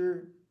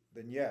nature,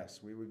 then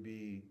yes, we would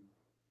be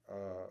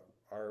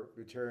our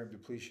deuterium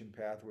depletion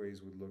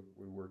pathways would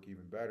work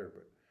even better.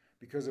 But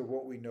because of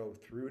what we know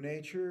through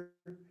nature,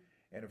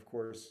 and of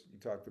course you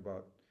talked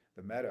about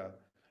the meta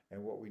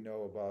and what we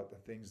know about the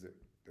things that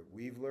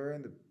we've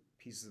learned, the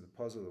pieces of the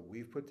puzzle that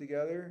we've put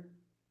together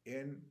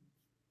in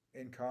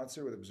in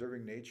concert with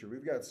observing nature,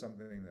 we've got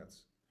something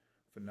that's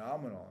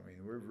phenomenal. I mean,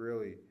 we're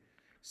really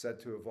set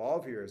to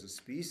evolve here as a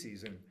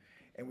species,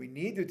 and we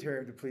need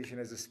deuterium depletion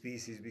as a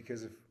species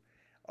because of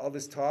all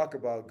this talk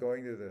about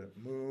going to the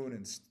moon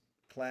and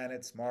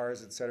planets,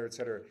 Mars, et cetera,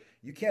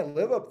 you can't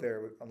live up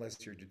there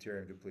unless you're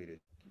deuterium depleted.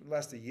 You can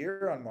last a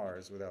year on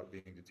Mars without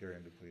being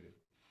deuterium depleted.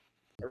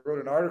 I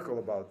wrote an article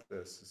about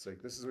this. It's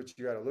like this is what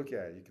you got to look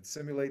at. You can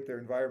simulate their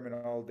environment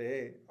all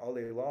day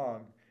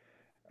long,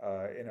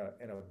 in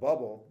a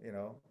bubble.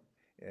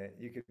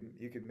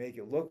 You could make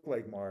it look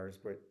like Mars,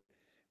 but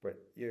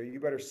you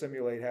better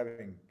simulate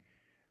having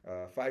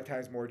 5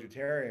 times more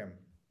deuterium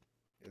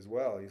as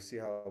well. You see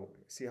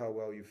how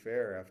well you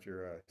fare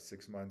after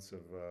 6 months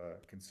of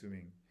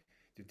consuming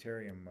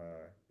deuterium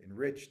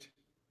enriched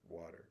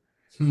water.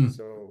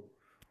 So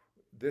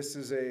this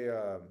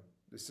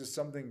is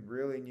something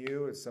really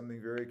new. It's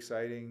something very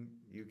exciting.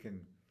 You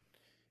can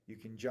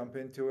jump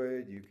into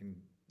it. You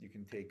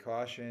can take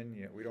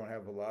caution. We don't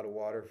have a lot of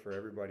water for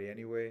everybody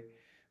anyway,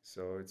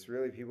 so it's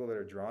really people that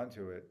are drawn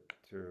to it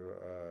to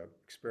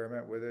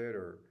experiment with it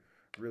or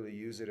really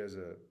use it as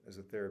a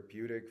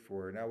therapeutic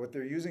for. Now, what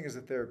they're using as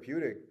a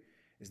therapeutic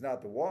is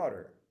not the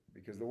water,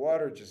 because the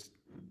water just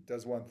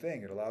does one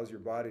thing. It allows your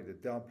body to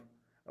dump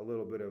a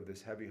little bit of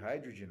this heavy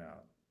hydrogen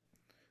out.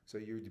 So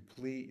you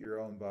deplete your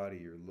own body,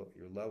 your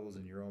levels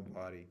in your own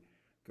body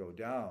go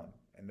down,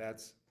 and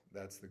that's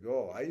the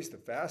goal. I used to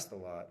fast a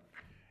lot,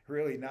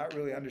 really not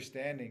really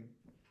understanding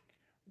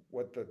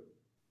what the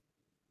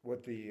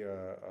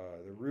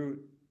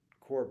root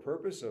core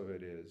purpose of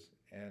it is,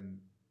 and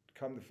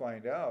come to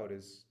find out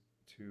is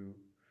to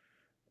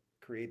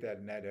create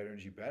that net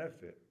energy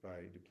benefit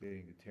by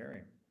depleting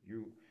deuterium.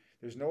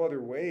 There's no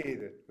other way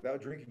that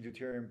without drinking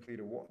deuterium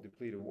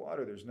depleted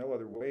water, there's no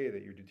other way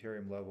that your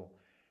deuterium level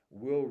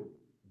will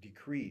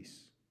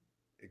decrease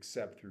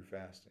except through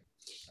fasting.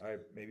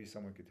 Maybe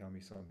someone could tell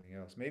me something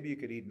else. Maybe you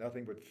could eat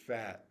nothing but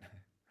fat,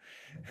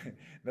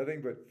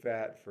 nothing but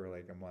fat for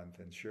like a month,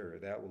 and sure,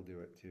 that will do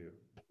it too.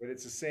 But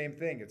it's the same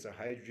thing. It's a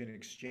hydrogen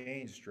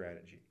exchange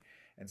strategy.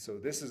 And so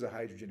this is a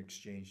hydrogen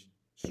exchange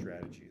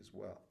strategy as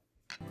well.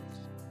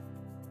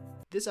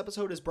 This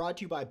episode is brought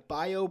to you by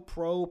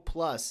BioPro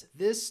Plus.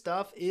 This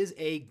stuff is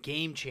a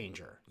game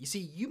changer. You see,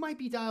 you might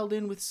be dialed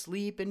in with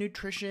sleep and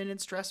nutrition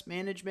and stress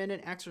management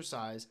and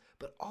exercise,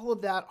 but all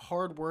of that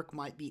hard work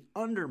might be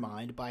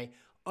undermined by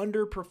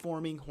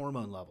underperforming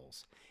hormone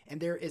levels. And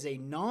there is a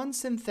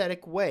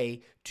non-synthetic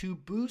way to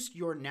boost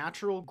your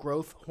natural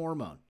growth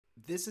hormone.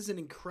 This is an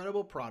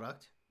incredible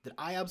product that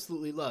I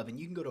absolutely love, and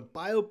you can go to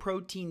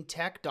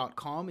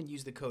bioproteintech.com and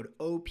use the code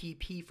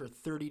OPP for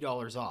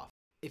 $30 off.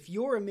 If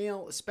you're a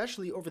male,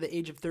 especially over the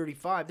age of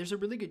 35, there's a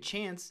really good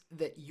chance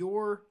that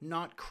you're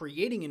not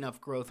creating enough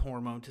growth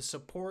hormone to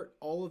support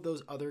all of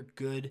those other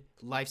good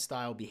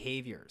lifestyle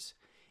behaviors.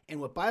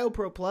 And what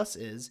BioPro Plus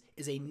is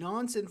a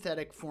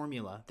non-synthetic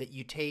formula that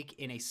you take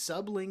in a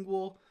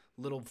sublingual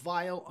little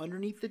vial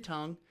underneath the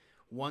tongue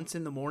once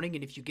in the morning,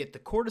 and if you get the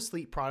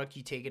Cortisleep product,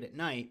 you take it at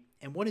night.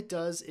 And what it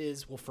does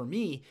is, well, for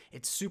me,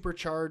 it's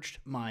supercharged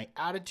my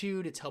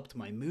attitude, it's helped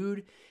my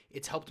mood,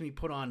 it's helped me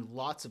put on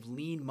lots of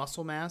lean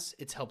muscle mass,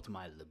 it's helped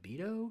my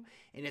libido,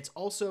 and it's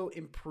also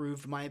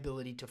improved my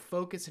ability to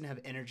focus and have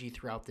energy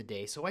throughout the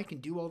day so I can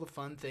do all the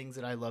fun things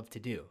that I love to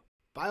do.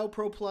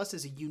 BioPro Plus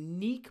is a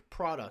unique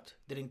product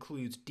that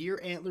includes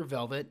deer antler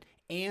velvet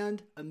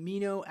and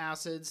amino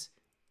acids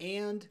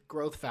and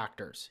growth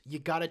factors. You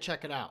gotta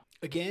check it out.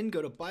 Again,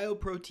 go to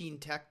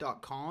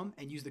bioproteintech.com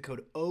and use the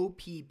code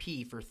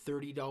OPP for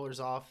 $30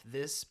 off.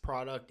 This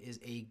product is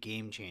a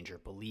game changer,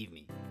 believe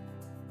me.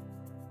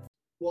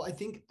 Well, I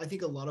think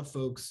a lot of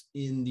folks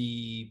in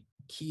the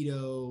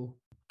keto,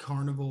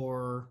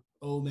 carnivore,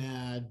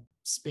 OMAD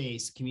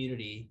space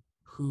community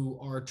who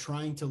are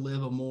trying to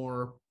live a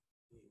more,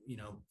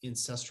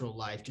 ancestral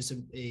life, just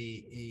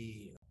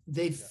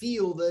they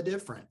feel the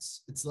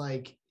difference. It's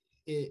like,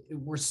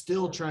 we're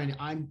still trying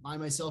to, I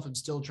myself am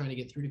still trying to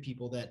get through to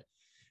people that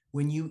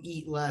when you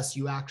eat less,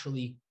 you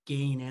actually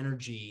gain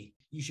energy.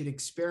 You should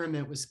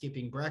experiment with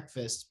skipping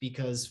breakfast,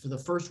 because for the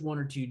first 1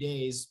 or 2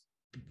 days,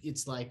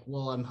 it's like,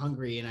 well, I'm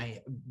hungry,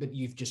 but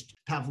you've just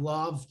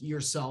Pavloved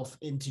yourself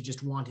into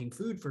just wanting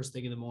food first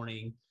thing in the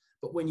morning.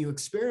 But when you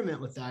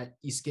experiment with that,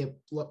 you skip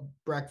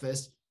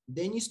breakfast,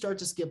 then you start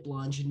to skip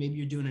lunch, and maybe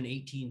you're doing an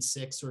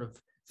 18-6 sort of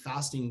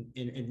fasting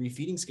and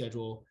refeeding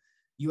schedule.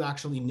 you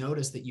actually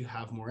notice that you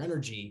have more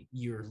energy,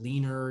 you're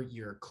leaner,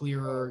 you're Oh,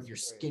 clearer, that's your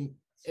great. skin.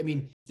 I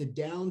mean, the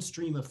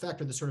downstream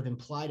effect or the sort of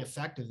implied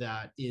effect of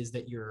that is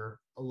that you're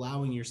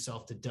allowing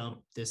yourself to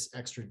dump this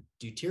extra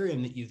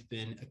deuterium that you've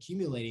been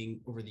accumulating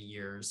over the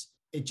years.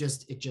 It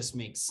just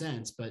makes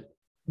sense. But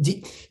do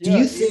Yeah,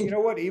 you you think?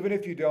 know what? Even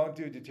if you don't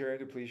do deuterium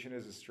depletion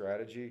as a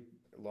strategy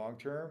long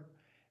term,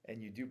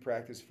 and you do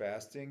practice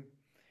fasting,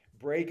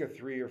 break a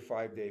 3 or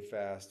 5 day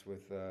fast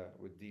with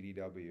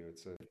DDW.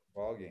 It's a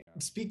ball game.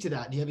 Speak to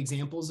that. Do you have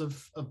examples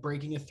of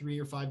breaking a 3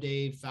 or 5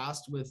 day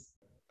fast with?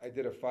 I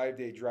did a 5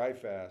 day dry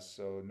fast,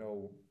 so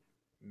no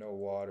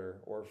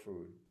water or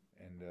food,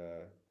 and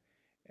uh,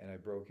 and I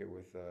broke it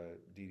with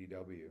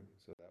DDW.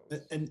 So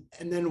that was.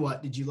 And then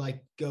what? Did you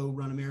like go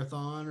run a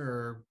marathon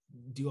or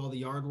do all the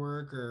yard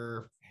work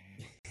or?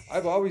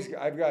 I've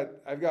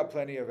got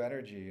plenty of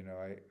energy.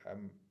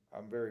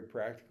 I'm very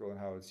practical in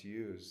how it's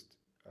used,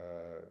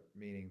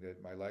 meaning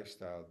that my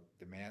lifestyle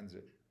demands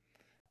it.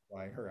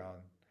 Flying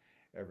around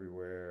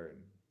everywhere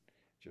and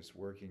just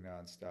working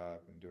nonstop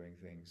and doing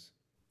things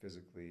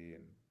physically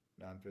and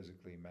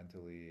non-physically,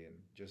 mentally, and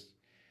just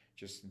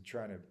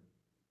trying to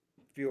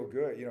feel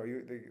good.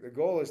 The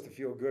goal is to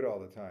feel good all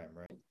the time,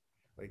 right?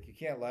 Like you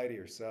can't lie to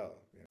yourself.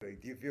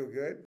 Like, do you feel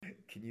good?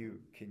 Can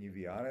you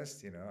be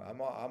honest?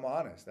 I'm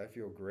honest. I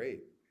feel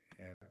great,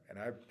 and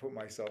I put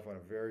myself on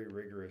a very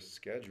rigorous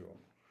schedule,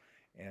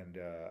 and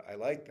I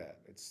like that.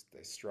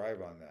 I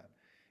strive on that,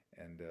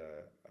 and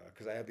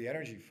because I have the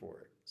energy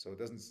for it. So it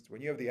doesn't.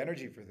 When you have the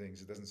energy for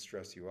things, it doesn't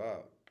stress you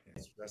out.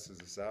 It stresses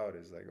us out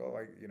is like, oh,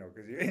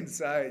 because you're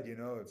inside,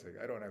 it's like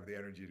I don't have the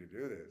energy to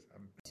do this.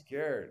 I'm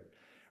scared,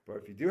 but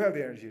if you do have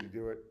the energy to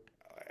do it,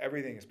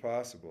 everything is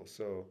possible.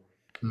 So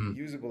Hmm.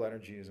 usable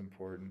energy is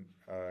important.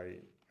 I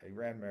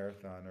ran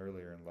marathon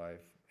earlier in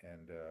life,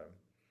 and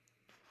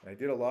I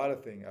did a lot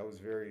of things. I was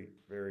very,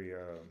 very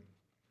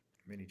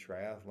many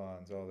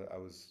triathlons. All that. I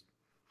was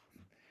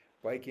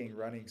biking,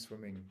 running,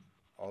 swimming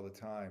all the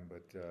time,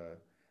 but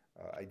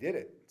I did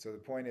it. So the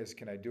point is,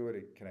 can I do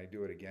it? Can I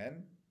do it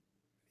again?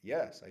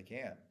 Yes, I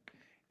can.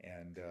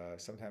 And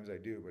sometimes I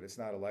do, but it's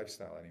not a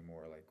lifestyle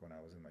anymore like when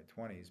I was in my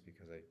 20s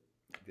because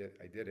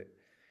I did it.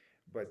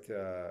 But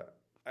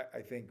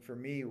I think for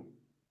me,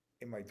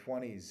 in my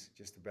 20s,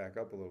 just to back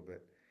up a little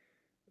bit,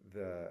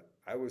 the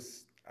I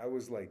was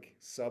like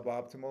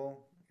suboptimal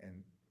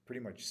and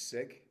pretty much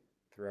sick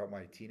throughout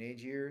my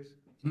teenage years.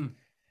 Hmm.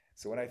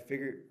 So when I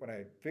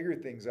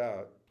figured things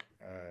out,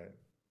 uh,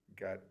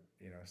 got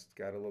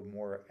got a little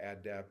more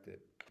adapted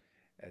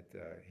at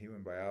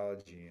human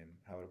biology and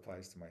how it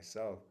applies to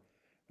myself.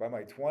 By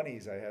my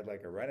 20s, I had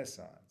like a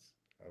renaissance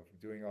of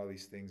doing all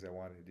these things I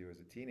wanted to do as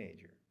a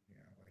teenager,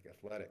 like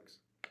athletics.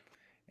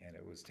 And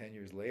it was 10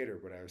 years later,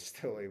 but I was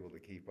still able to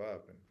keep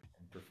up and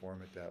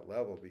perform at that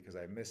level because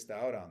I missed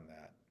out on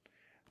that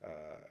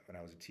when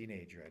I was a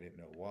teenager. I didn't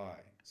know why.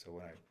 So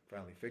when I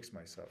finally fixed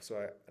myself,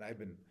 so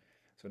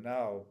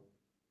now,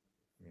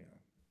 you know,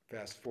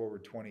 fast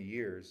forward 20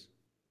 years,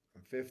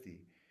 I'm 50.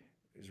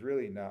 There's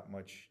really not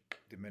much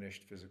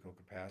diminished physical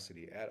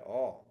capacity at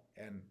all,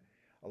 and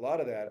a lot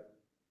of that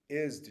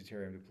is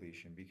deuterium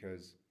depletion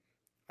because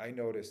I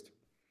noticed,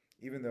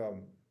 even though I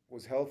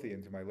was healthy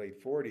into my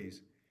late 40s,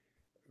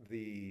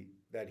 the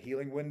that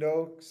healing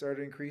window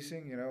started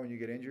increasing. When you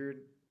get injured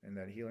and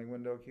that healing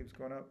window keeps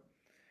going up.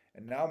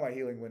 And now my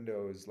healing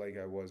window is like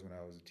I was when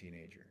I was a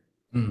teenager.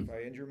 Hmm. If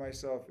I injure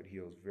myself, it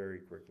heals very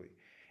quickly.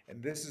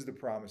 And this is the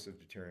promise of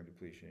deuterium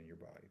depletion in your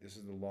body. This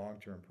is the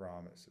long-term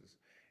promise.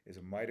 Is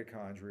a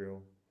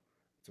mitochondrial.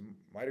 It's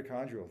a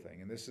mitochondrial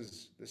thing, and this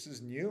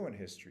is new in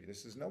history.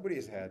 This is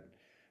nobody's had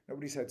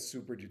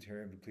super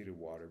deuterium depleted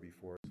water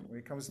before. When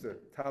it comes to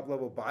top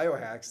level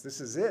biohacks, this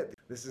is it.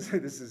 This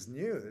is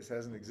new. This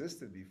hasn't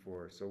existed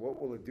before. So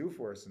what will it do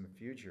for us in the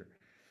future?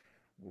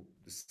 Well,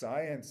 the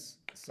science,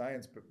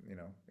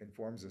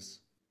 informs us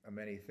of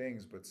many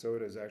things, but so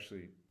does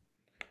actually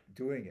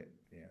doing it.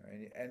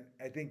 And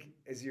I think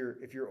if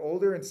you're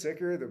older and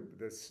sicker,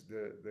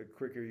 the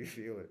quicker you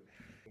feel it.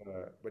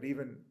 But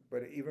even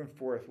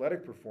for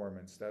athletic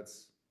performance,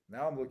 that's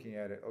now I'm looking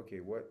at it.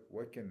 Okay,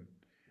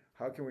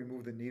 how can we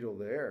move the needle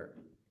there?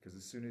 Because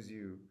as soon as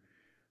you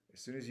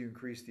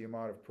increase the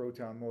amount of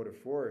proton motive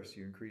force,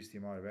 you increase the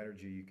amount of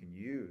energy you can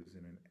use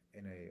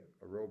in a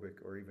aerobic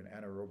or even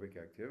anaerobic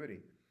activity.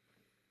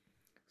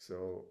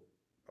 So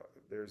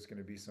there's going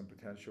to be some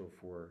potential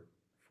for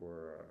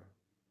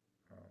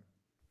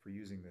for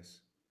using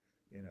this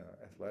in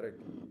a athletic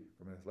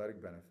from an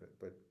athletic benefit.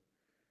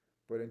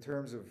 But in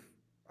terms of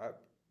uh,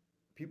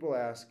 people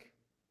ask,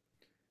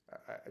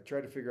 I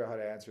tried to figure out how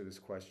to answer this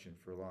question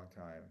for a long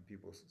time.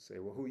 People say,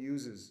 well,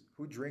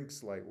 who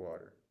drinks light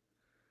water?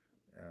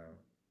 Uh,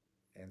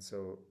 and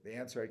so the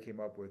answer I came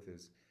up with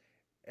is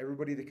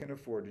everybody that can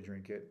afford to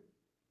drink it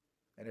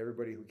and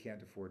everybody who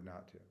can't afford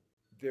not to.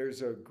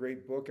 There's a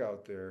great book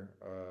out there.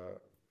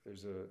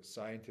 There's a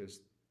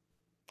scientist.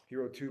 He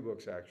wrote two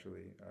books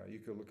actually. You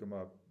could look him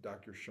up.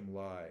 Dr.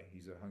 Shumlai.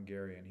 He's a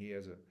Hungarian. He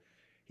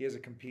has a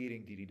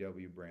competing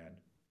DDW brand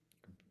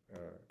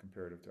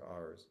comparative to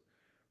ours,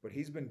 but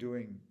he's been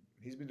doing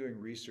he's been doing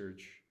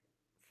research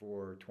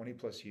for 20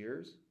 plus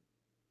years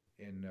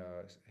in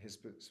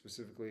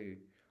specifically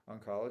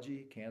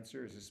oncology.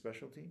 Cancer is his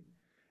specialty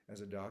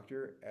as a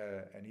doctor,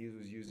 and he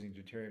was using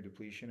deuterium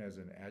depletion as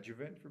an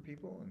adjuvant for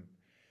people.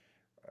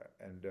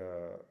 And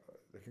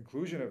the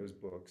conclusion of his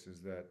books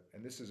is that,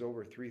 and this is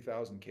over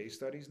 3,000 case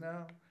studies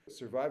now,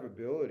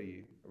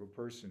 survivability of a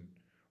person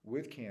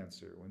with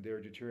cancer when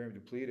they're deuterium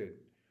depleted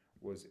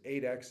was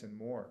 8x and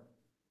more.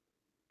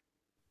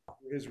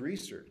 His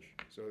research.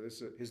 So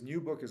his new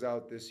book is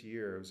out this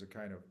year. It was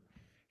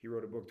he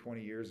wrote a book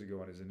 20 years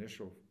ago on his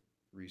initial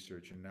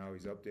research, and now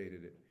he's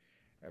updated it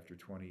after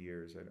 20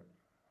 years.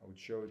 I would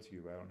show it to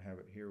you, but I don't have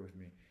it here with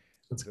me.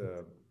 That's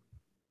cool.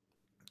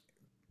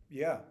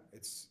 Yeah,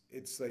 it's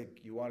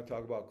like you want to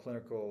talk about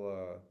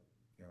clinical,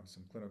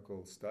 some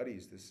clinical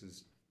studies. This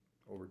is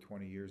over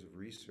 20 years of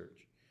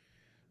research.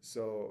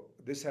 So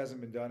this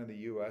hasn't been done in the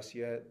U.S.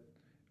 yet.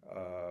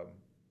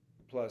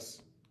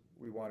 Plus,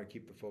 we want to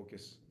keep the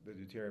focus, the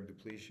deuterium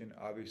depletion.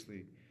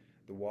 Obviously,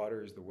 the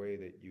water is the way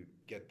that you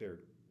get there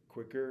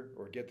quicker,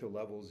 or get to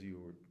levels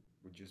you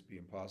would just be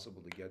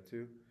impossible to get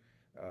to.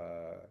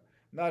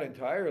 Not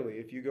entirely.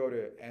 If you go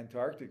to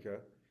Antarctica,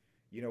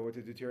 you know what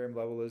the deuterium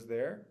level is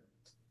there?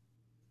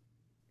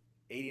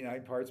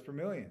 89 parts per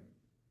million.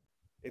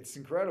 It's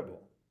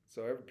incredible.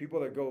 So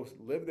people that go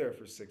live there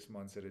for 6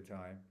 months at a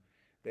time,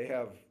 they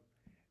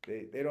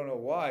don't know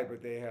why,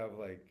 but they have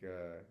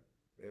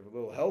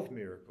little health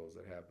miracles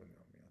that happen to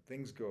them.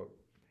 Things go,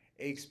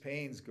 aches,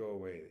 pains go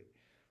away.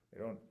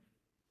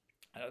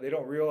 They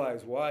don't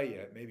realize why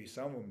yet. Maybe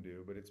some of them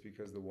do, but it's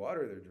because the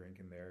water they're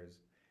drinking there is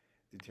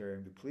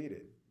deuterium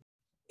depleted.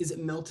 Is it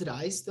melted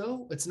ice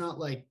though? It's not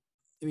like,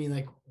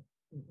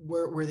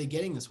 where are they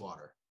getting this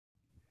water?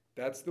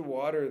 That's the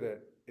water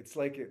that it's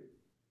like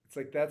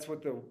that's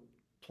what the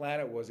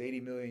planet was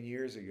 80 million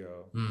years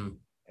ago,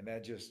 and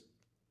that just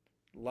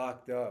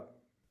locked up.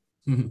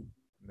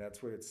 That's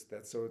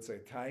so it's a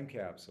time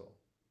capsule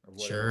of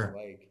what it was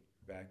like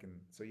back in.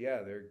 So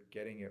yeah, they're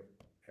getting it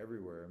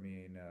everywhere.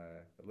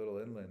 A little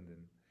inland,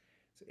 and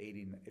it's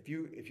 80. If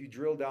you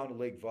drill down to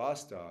Lake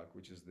Vostok,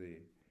 which is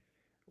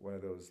one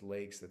of those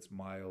lakes that's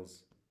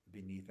miles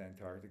beneath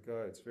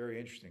Antarctica, it's very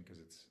interesting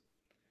because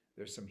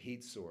there's some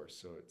heat source,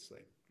 so it's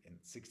like in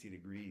 60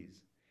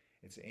 degrees.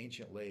 It's an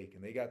ancient lake,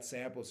 and they got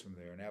samples from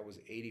there, and that was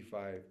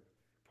 85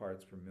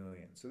 parts per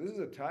million. So this is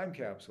a time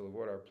capsule of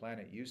what our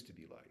planet used to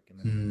be like. And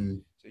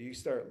then, so you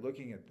start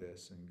looking at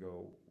this and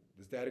go,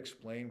 does that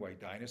explain why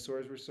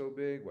dinosaurs were so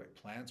big? Why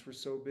plants were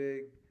so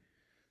big?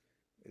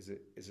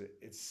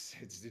 It's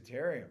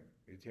deuterium.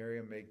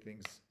 Deuterium make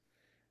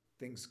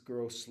things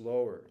grow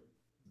slower.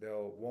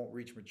 Won't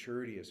reach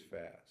maturity as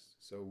fast.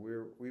 So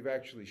we've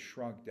actually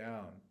shrunk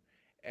down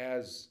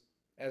as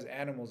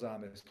animals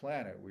on this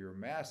planet. We were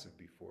massive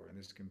before, and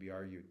this can be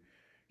argued.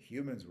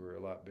 Humans were a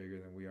lot bigger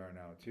than we are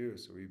now too.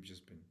 So we've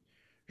just been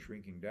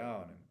shrinking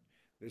down, and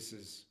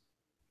is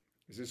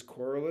this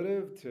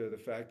correlative to the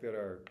fact that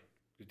our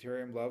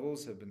deuterium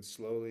levels have been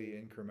slowly,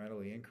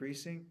 incrementally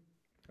increasing,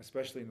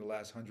 especially in the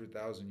last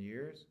 100,000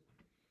 years?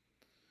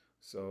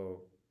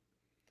 So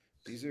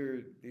these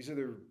are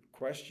the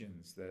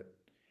questions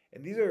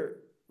and these are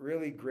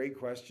really great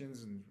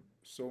questions and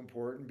so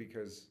important,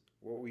 because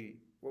what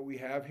we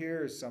have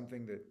here is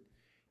something that,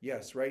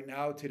 yes, right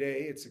now,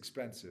 today, it's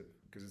expensive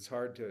because it's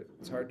hard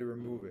to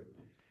remove it.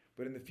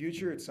 But in the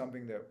future, it's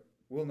something that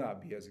will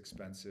not be as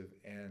expensive.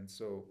 And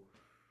so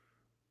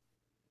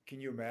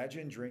can you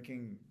imagine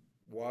drinking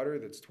water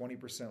that's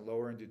 20%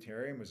 lower in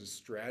deuterium as a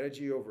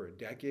strategy over a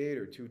decade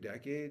or 2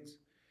 decades?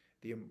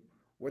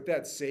 What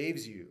that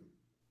saves you,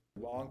 a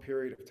long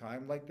period of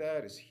time like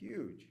that, is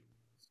huge.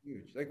 It's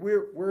huge. Like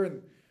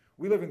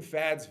we live in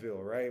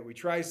Fadsville, right? We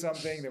try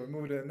something, then we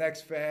move to the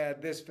next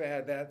fad, this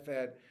fad, that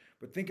fad.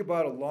 But think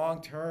about a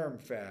long-term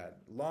fad.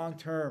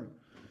 Long-term,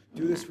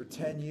 do this for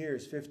 10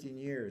 years, 15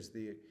 years.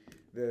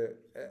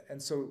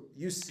 And so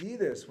you see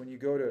this when you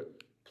go to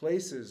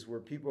places where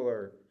people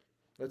are,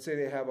 let's say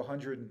they have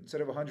 100, instead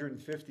of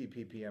 150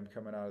 ppm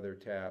coming out of their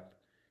tap,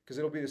 because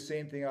it'll be the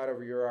same thing out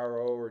of your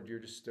RO or your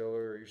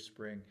distiller or your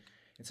spring.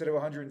 Instead of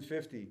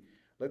 150,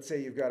 let's say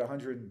you've got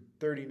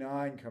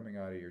 139 coming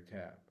out of your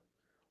tap.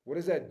 What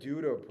does that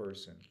do to a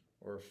person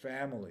or a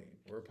family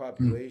or a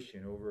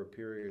population over a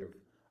period of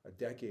a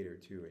decade or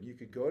two? And you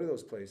could go to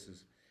those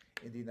places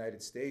in the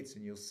United States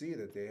and you'll see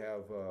that they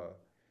have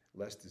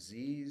less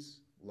disease,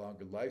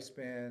 longer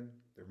lifespan,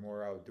 they're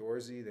more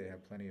outdoorsy, they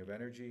have plenty of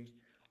energy,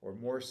 or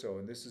more so.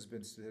 And this has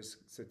been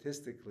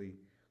statistically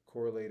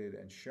correlated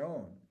and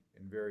shown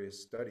in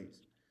various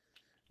studies,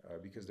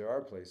 because there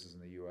are places in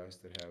the U.S.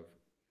 that have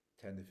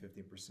 10 to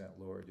 15%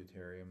 lower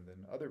deuterium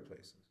than other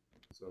places.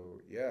 So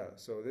yeah,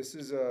 so this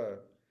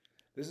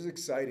is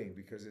exciting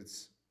because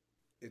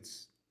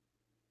it's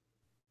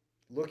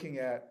looking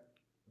at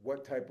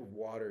what type of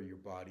water your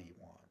body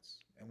wants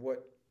and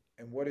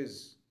what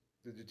is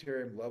the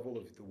deuterium level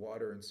of the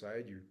water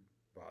inside your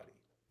body.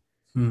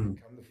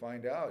 Come to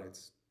find out,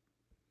 it's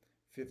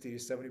 50 to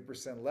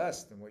 70%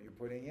 less than what you're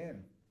putting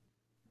in.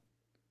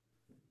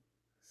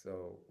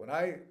 So when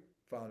I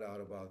found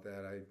out about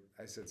that,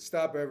 I said,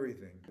 stop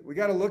everything. We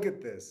got to look at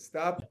this.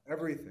 Stop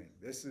everything.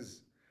 This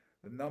is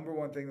the number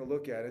one thing to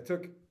look at. It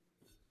took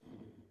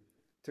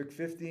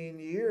 15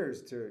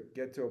 years to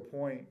get to a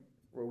point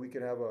where we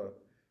could have a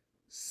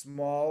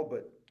small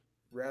but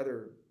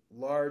rather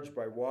large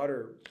by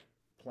water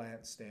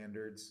plant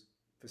standards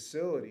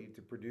facility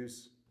to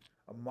produce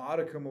a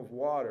modicum of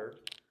water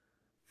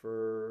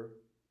for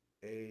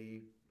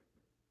a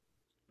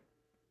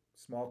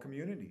small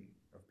community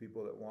of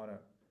people that want to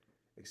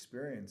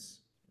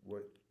experience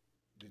what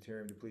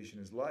deuterium depletion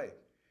is like.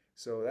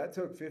 So that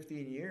took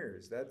 15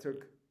 years. That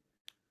took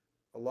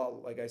a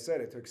lot. Like I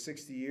said, it took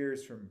 60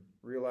 years from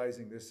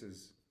realizing this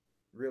is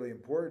really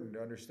important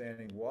to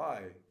understanding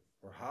why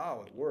or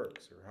how it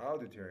works or how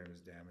deuterium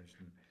is damaged.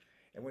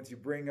 And once you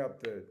bring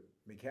up the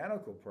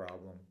mechanical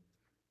problem,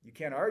 you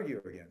can't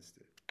argue against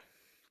it.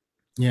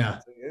 Yeah.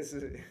 It's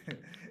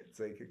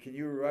like, can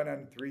you run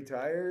on 3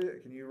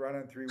 tires? Can you run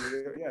on 3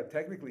 wheels? Yeah,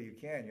 technically you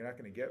can. You're not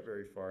going to get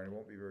very far, and it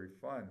won't be very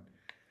fun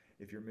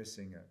if you're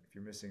missing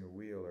a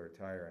wheel or a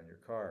tire on your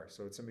car.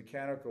 So it's a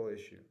mechanical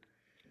issue.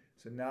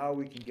 So now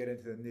we can get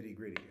into the nitty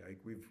gritty. Like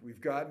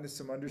we've gotten to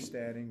some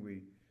understanding.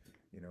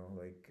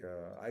 Like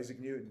Isaac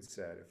Newton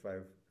said, if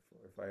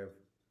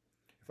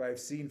I have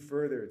seen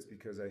further, it's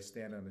because I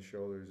stand on the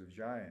shoulders of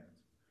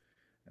giants,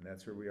 and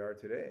that's where we are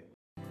today.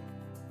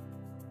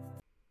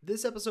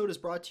 This episode is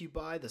brought to you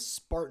by the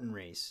Spartan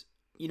Race.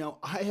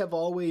 I have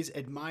always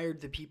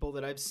admired the people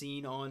that I've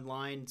seen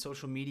online,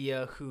 social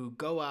media, who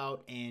go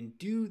out and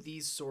do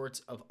these sorts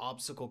of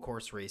obstacle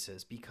course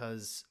races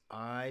because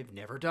I've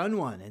never done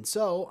one. And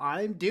so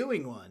I'm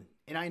doing one.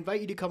 And I invite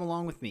you to come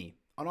along with me.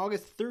 On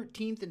August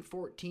 13th and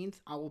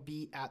 14th, I will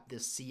be at the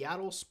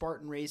Seattle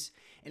Spartan Race,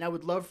 and I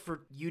would love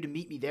for you to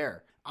meet me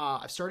there.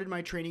 I've started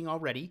my training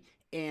already,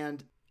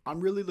 and I'm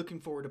really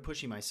looking forward to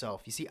pushing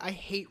myself. You see, I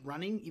hate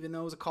running. Even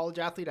though as a college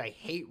athlete, I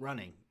hate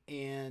running.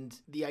 And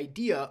the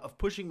idea of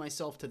pushing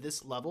myself to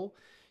this level,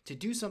 to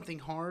do something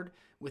hard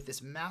with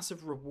this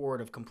massive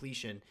reward of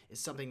completion, is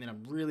something that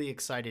I'm really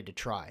excited to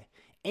try.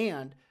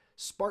 And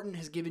Spartan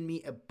has given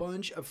me a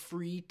bunch of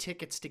free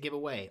tickets to give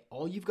away.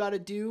 All you've got to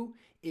do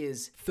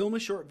is film a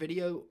short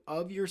video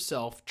of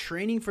yourself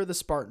training for the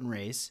Spartan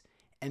Race,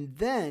 and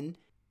then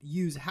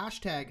use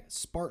hashtag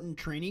Spartan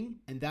Training,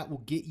 and that will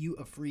get you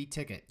a free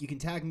ticket. You can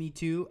tag me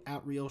too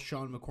at Real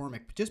Sean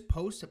McCormick. Just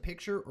post a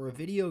picture or a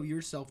video of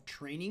yourself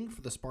training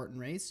for the Spartan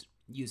Race.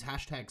 Use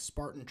hashtag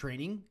Spartan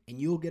Training, and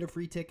you'll get a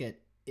free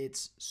ticket.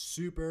 It's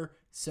super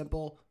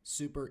simple,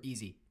 super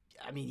easy.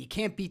 I mean, you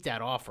can't beat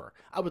that offer.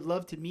 I would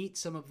love to meet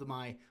some of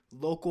my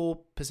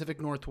local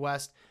Pacific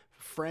Northwest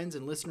friends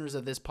and listeners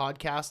of this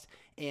podcast,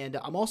 and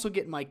I'm also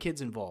getting my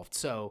kids involved.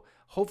 So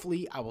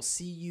hopefully I will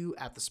see you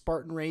at the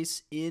Spartan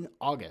Race in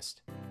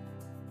August.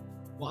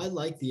 Well, I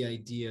like the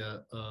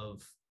idea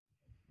of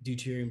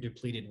deuterium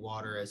depleted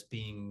water as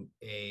being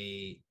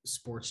a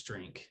sports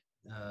drink,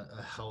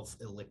 a health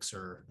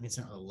elixir. I mean, it's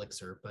not an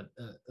elixir, but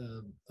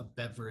a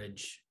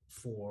beverage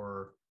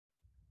for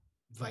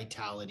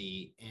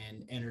vitality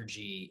and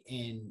energy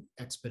and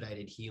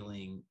expedited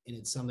healing. And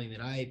it's something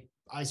that I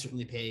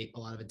certainly pay a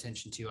lot of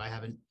attention to.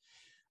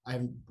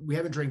 We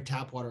haven't drank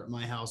tap water at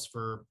my house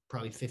for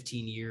probably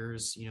 15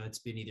 years. It's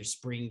been either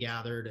spring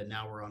gathered, and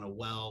now we're on a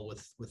well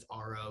with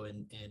RO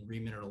and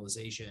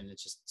remineralization.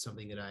 It's just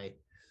something that I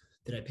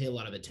pay a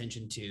lot of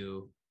attention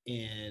to,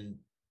 and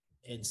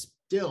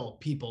still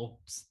people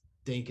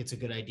think it's a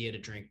good idea to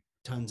drink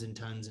tons and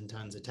tons and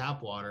tons of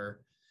tap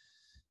water.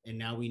 And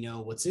now we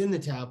know what's in the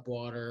tap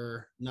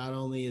water. Not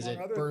only is it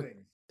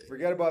things.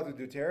 Forget about the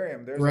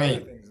deuterium. There's right.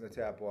 other things in the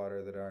tap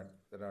water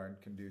that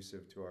aren't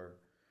conducive to our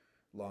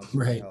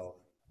long-term health.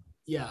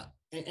 Yeah,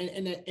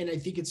 and I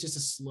think it's just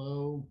a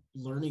slow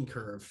learning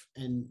curve,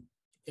 and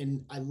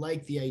I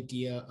like the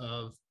idea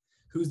of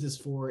who's this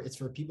for. It's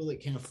for people that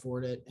can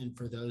afford it, and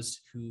for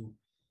those who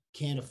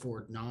can't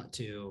afford not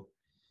to.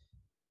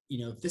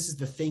 If this is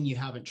the thing you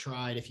haven't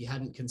tried, if you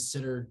hadn't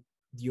considered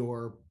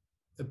your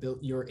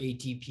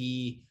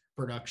ATP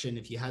production,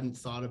 if you hadn't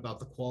thought about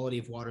the quality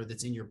of water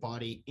that's in your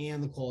body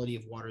and the quality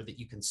of water that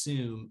you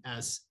consume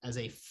as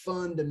a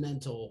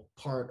fundamental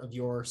part of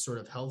your sort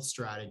of health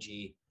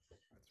strategy,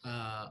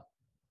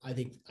 I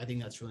think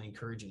that's really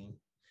encouraging.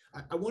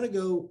 I want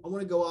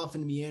to go off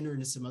and meander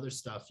into some other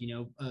stuff.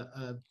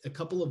 A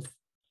couple of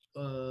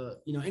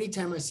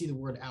anytime I see the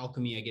word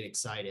alchemy, I get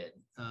excited.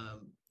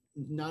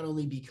 Not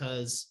only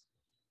because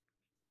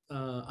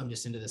I'm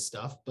just into this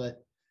stuff,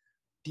 but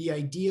the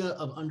idea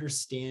of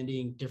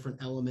understanding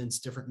different elements,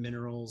 different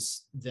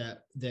minerals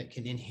that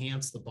can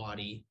enhance the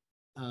body.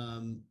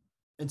 And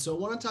so I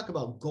want to talk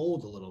about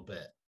gold a little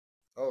bit.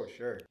 Oh,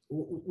 sure.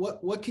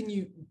 What can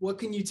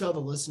you tell the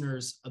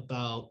listeners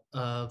about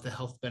the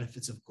health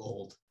benefits of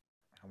gold?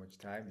 How much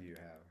time do you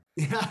have?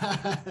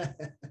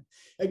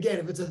 Again,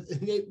 if it's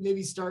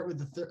maybe start with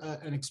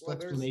an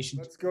explanation.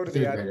 Let's go to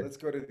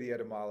the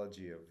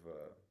etymology of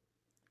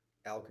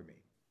alchemy,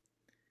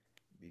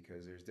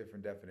 because there's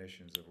different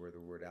definitions of where the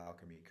word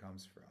alchemy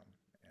comes from,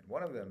 and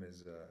one of them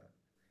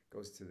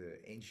goes to the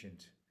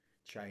ancient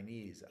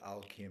Chinese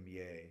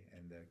al-kimye,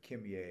 and the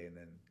kimye, and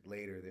then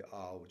later the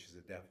al, which is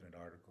a definite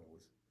article,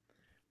 was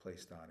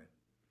placed on it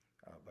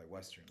by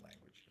Western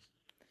languages.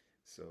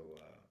 So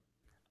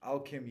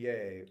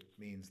al-kimye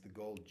means the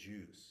gold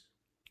juice.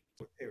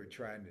 What they were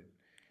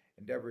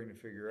endeavoring to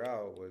figure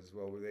out was,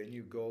 well, they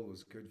knew gold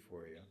was good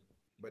for you,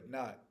 but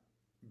not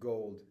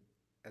gold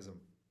as a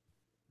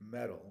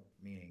metal,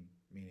 meaning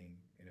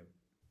in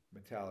a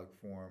metallic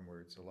form where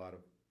it's a lot of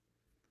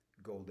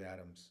gold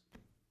atoms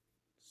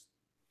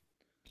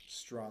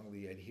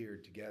strongly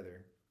adhered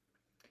together,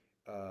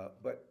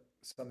 but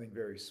something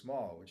very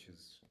small, which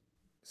is a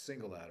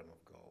single atom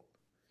of gold.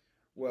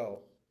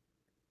 Well,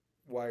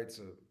 why it's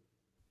a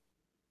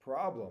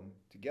problem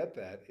to get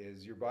that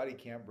is your body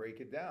can't break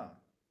it down.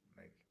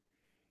 Like,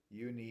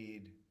 you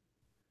need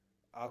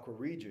aqua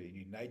regia, you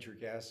need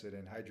nitric acid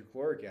and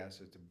hydrochloric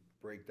acid to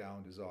break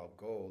down dissolved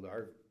gold.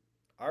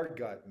 Our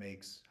gut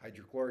makes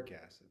hydrochloric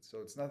acid,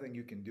 so it's nothing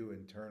you can do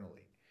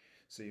internally.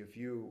 So if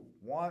you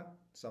want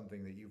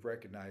something that you've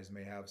recognized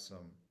may have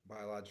some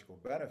biological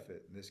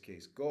benefit, in this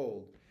case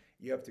gold,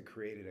 you have to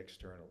create it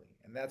externally.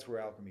 And that's where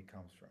alchemy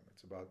comes from.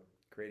 It's about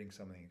creating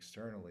something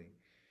externally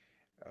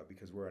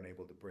because we're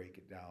unable to break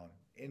it down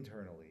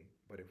internally.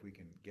 But if we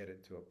can get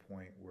it to a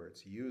point where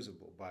it's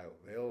usable,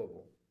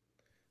 bioavailable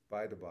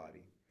by the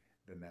body,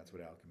 then that's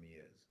what alchemy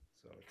is.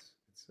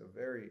 So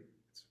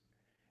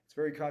it's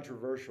very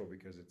controversial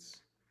because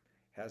it's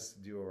has to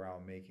do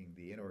around making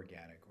the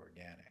inorganic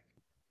organic.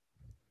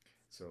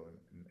 So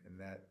in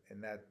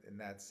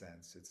that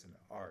sense, it's an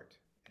art,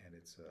 and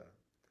it's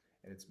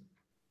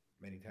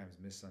many times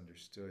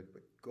misunderstood.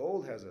 But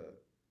gold has a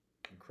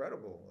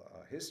incredible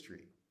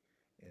history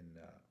in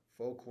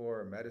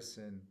folklore,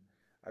 medicine.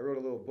 I wrote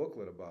a little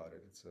booklet about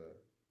it. It's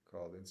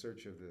called "In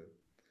Search of the."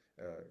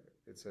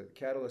 It's a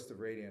catalyst of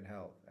radiant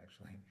health,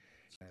 actually,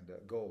 and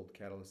gold,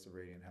 catalyst of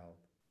radiant health,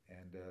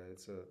 and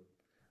it's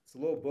a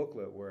little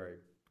booklet where I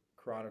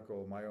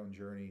chronicle my own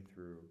journey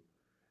through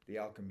the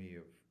alchemy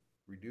of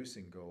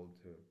reducing gold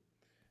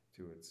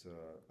to its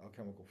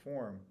alchemical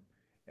form,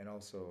 and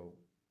also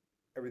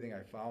everything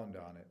I found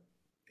on it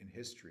in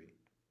history,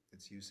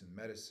 its use in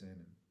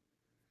medicine,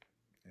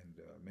 and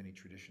many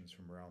traditions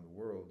from around the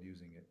world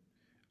using it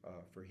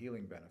for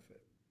healing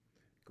benefit,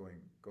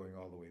 going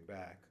all the way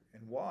back.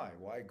 And why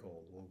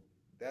gold? Well,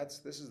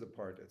 this is the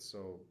part that's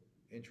so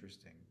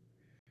interesting.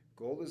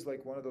 Gold is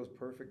like one of those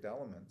perfect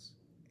elements,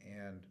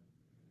 and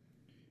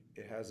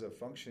it has a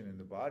function in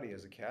the body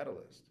as a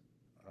catalyst.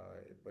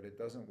 But it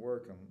doesn't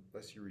work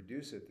unless you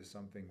reduce it to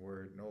something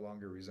where it no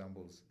longer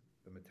resembles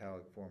the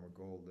metallic form of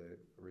gold that it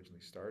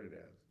originally started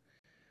as.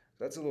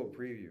 So that's a little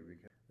preview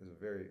because there's a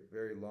very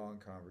very long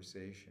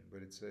conversation.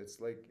 But it's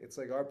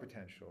like our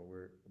potential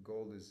where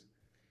gold is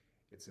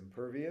it's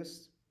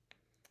impervious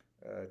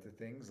to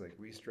things like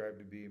we strive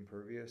to be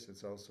impervious.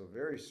 It's also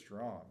very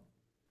strong,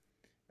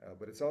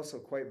 but it's also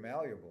quite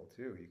malleable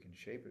too. You can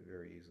shape it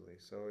very easily.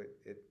 So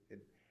it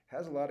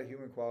has a lot of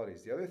human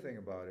qualities. The other thing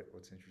about it,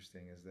 what's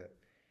interesting, is that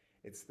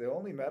it's the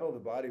only metal the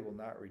body will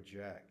not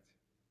reject,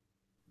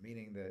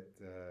 meaning that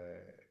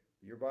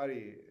your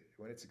body,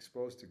 when it's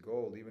exposed to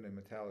gold, even in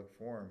metallic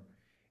form,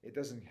 it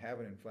doesn't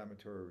have an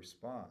inflammatory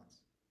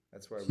response.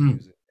 That's why we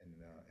use it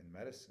in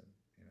medicine,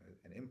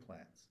 and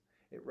implants.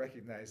 It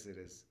recognizes it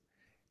as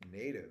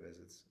native,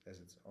 as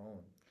its own.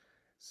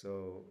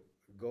 So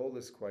gold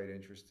is quite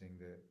interesting.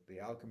 The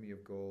alchemy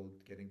of gold,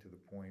 getting to the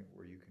point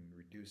where you can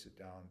reduce it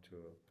down to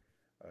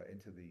uh,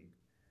 into the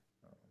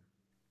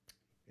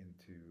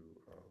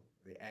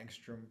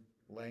angstrom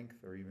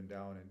length, or even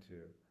down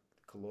into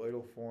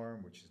colloidal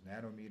form, which is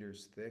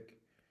nanometers thick,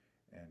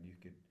 and you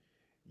could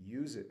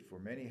use it for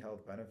many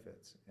health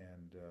benefits.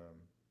 And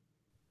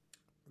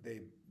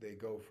they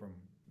go from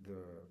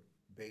the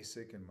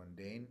basic and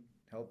mundane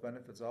health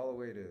benefits all the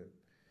way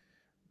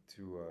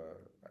to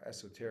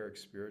esoteric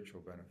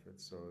spiritual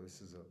benefits. So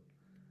this is a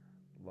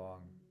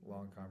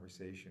long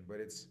conversation, but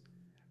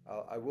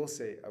I will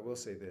say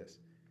this: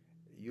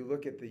 you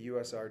look at the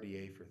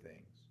USRDA for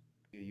things,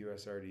 the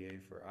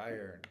USRDA for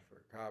iron,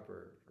 for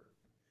copper, for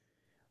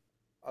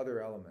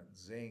other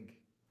elements, zinc.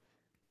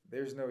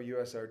 There's no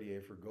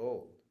USRDA for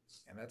gold,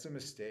 and that's a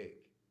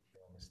mistake.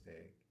 A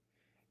mistake.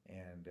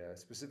 And a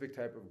specific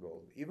type of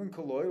gold, even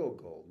colloidal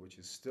gold, which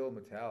is still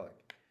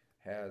metallic,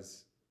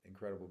 has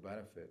incredible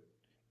benefit,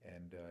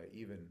 and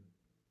even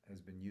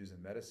has been used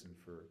in medicine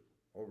for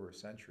over a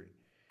century.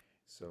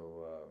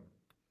 So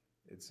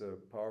it's a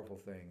powerful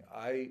thing.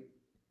 I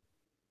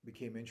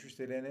became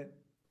interested in it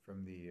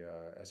from the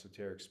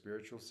esoteric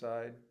spiritual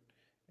side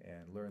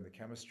and learned the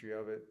chemistry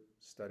of it,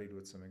 studied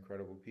with some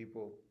incredible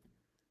people,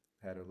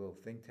 had a little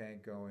think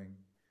tank going.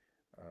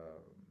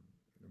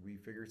 We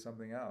figured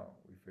something out.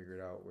 We figured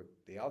out what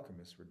the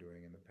alchemists were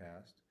doing in the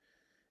past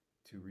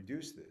to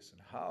reduce this,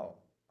 and how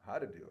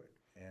to do it.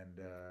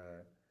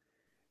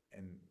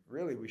 And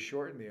really, we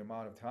shortened the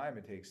amount of time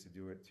it takes to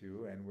do it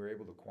too, and we're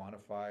able to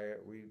quantify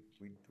it.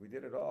 We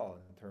did it all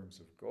in terms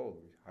of gold.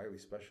 We highly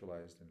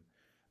specialized in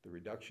the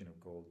reduction of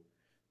gold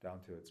down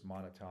to its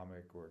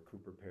monatomic or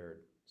Cooper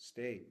paired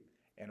state,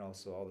 and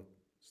also all the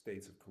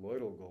states of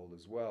colloidal gold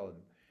as well. And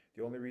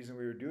the only reason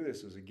we would do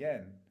this is,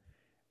 again,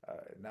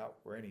 not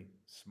we're any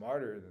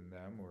smarter than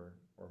them or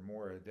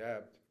more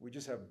adept. We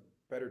just have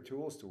better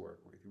tools to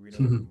work with. We know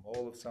what the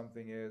mole of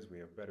something is. We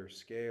have better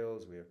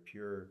scales. We have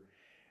pure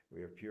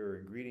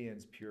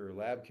ingredients, pure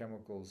lab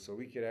chemicals. So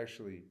we could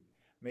actually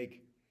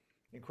make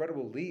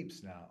incredible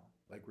leaps now,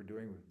 like we're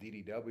doing with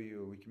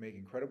DDW. We can make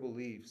incredible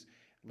leaps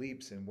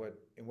in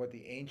what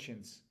the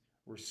ancients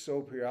were so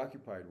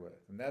preoccupied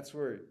with. And that's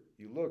where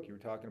you look. You were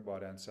talking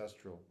about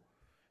ancestral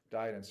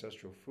diet,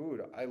 ancestral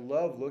food. I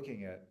love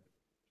looking at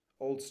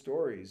old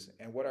stories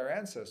and what our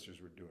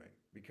ancestors were doing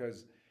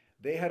because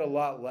they had a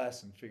lot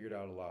less and figured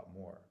out a lot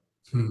more.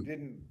 They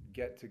didn't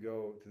get to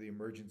go to the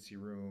emergency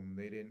room.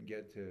 They didn't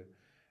get to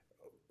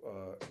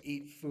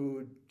eat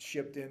food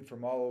shipped in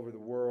from all over the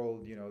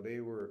world. You know, they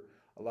were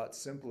a lot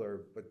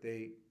simpler, but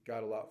they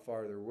got a lot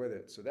farther with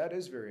it. So that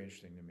is very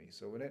interesting to me.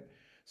 So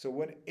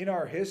when in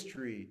our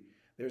history,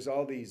 there's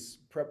all these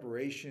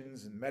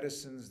preparations and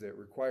medicines that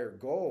require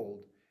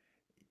gold,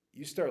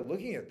 you start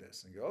looking at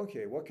this and go,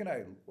 okay, what can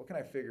I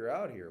figure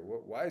out here?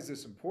 Why is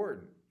this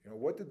important? You know,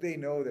 what did they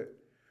know that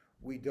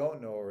we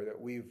don't know, or that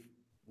we've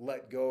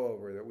let go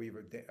of, or that we've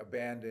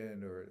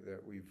abandoned, or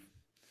that we've,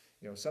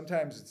 you know,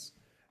 sometimes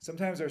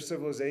our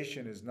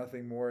civilization is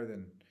nothing more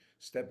than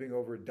stepping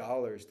over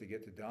dollars to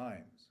get to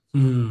dimes.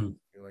 Mm. I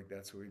feel like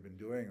that's what we've been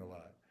doing a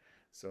lot.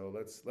 So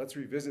let's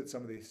revisit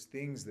some of these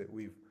things that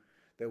we've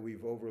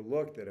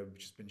overlooked, that have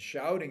just been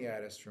shouting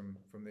at us from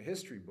the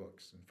history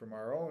books and from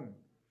our own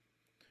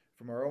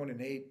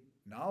innate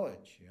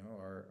knowledge, you know,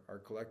 our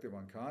collective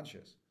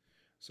unconscious.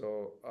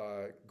 So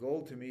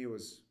gold to me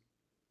was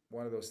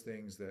one of those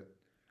things that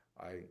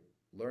I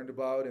learned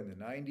about in the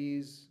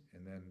 90s,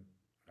 and then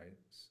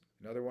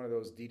another one of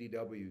those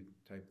DDW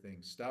type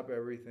things. Stop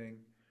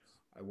everything.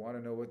 I want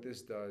to know what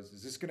this does.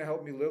 Is this going to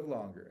help me live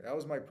longer? That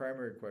was my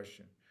primary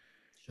question.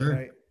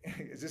 Sure.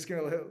 Is this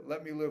going to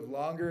let me live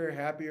longer,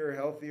 happier,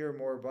 healthier,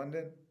 more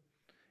abundant?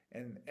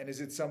 And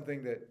is it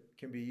something that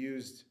can be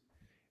used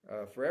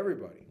for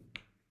everybody?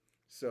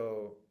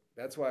 So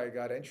that's why I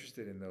got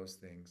interested in those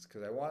things,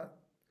 because I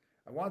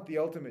want the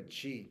ultimate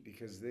cheat,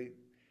 because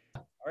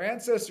our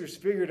ancestors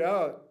figured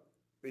out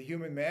the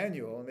human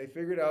manual, and they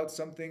figured out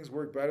some things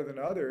work better than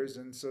others,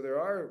 and so there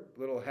are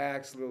little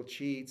hacks, little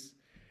cheats,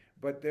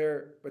 but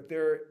they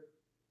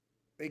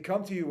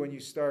come to you when you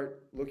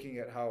start looking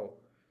at how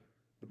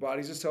the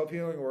body's a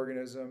self-healing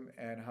organism,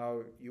 and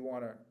how you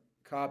want to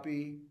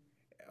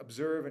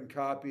observe and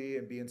copy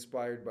and be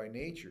inspired by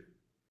nature.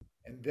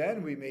 And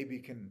then we maybe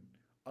can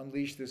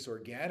unleash this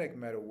organic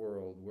meta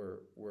world where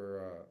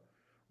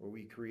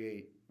we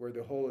create, where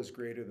the whole is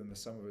greater than the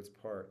sum of its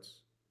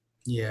parts.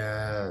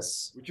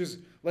 Yes. Which is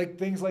like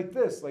things like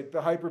this, like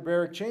the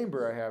hyperbaric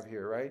chamber I have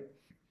here, right?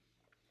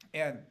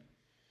 And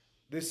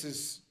this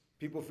is,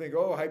 people think,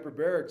 oh,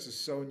 hyperbarics is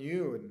so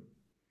new, and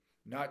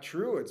not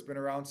true. It's been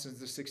around since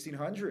the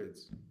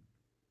 1600s.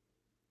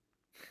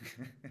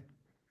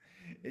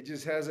 It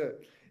just has an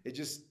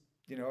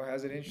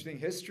interesting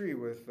history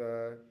with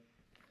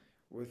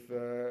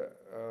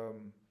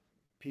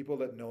people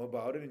that know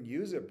about it and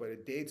use it, but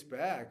it dates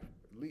back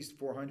at least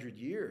 400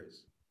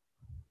 years.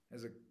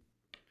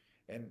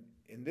 And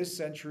in this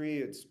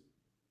century,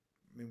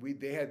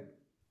 they had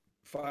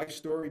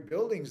 5-story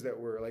buildings that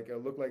were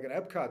looked like an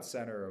Epcot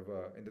Center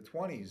in the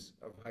 20s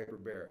of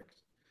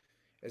hyperbarics,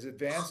 as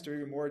advanced or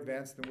even more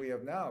advanced than we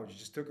have now. You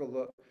just took a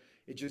look.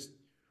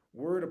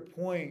 We're at a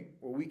point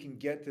where we can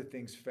get to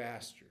things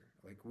faster.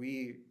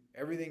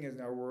 Everything in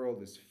our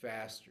world is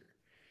faster.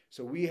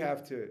 So we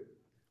have a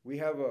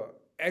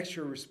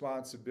extra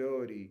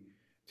responsibility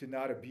to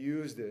not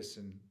abuse this,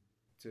 and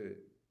to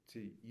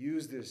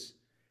use this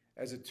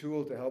as a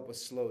tool to help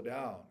us slow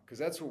down, because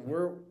that's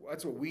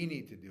what we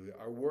need to do.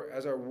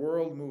 As our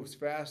world moves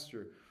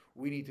faster,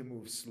 we need to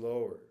move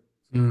slower.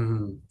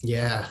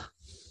 Yeah.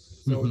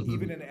 So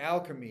even in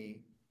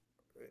alchemy,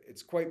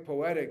 it's quite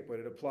poetic, but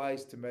it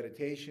applies to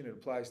meditation, it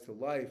applies to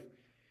life.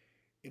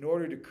 In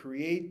order to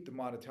create the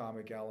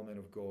monatomic element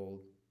of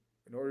gold,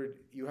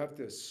 you have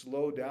to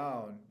slow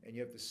down, and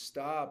you have to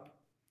stop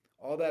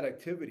all that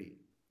activity,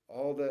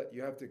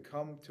 you have to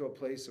come to a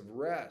place of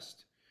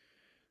rest.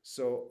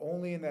 So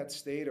only in that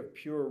state of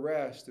pure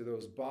rest do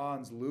those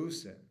bonds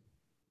loosen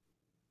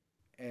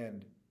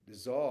and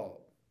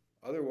dissolve.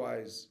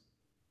 Otherwise,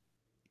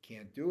 you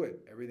can't do it.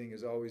 Everything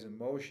is always in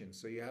motion.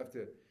 So you have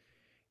to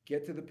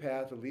get to the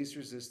path of least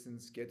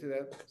resistance, get to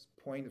that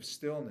point of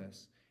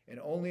stillness, and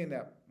only in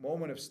that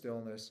moment of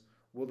stillness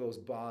will those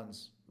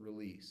bonds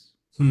release.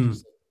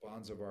 Just like the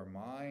bonds of our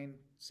mind,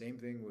 same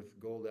thing with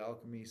gold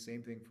alchemy,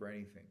 same thing for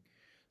anything.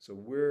 So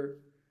we're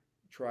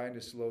trying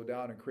to slow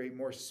down and create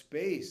more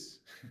space,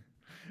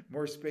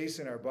 more space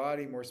in our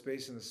body, more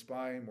space in the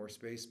spine, more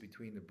space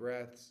between the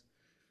breaths,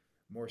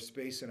 more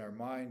space in our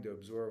mind to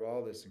absorb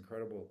all this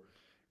incredible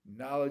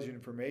knowledge and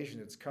information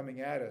that's coming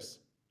at us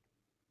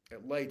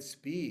at light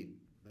speed.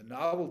 The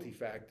novelty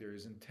factor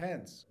is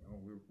intense.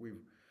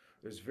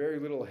 There's very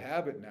little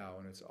habit now,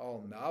 and it's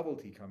all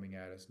novelty coming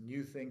at us,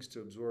 new things to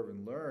absorb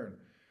and learn.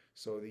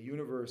 So the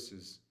universe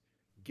is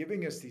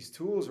giving us these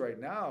tools right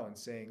now and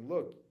saying,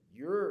 look,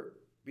 you're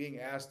being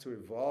asked to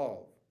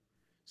evolve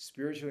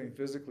spiritually and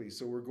physically.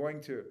 So we're going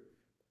to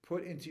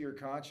put into your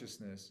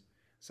consciousness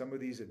some of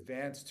these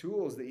advanced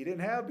tools that you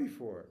didn't have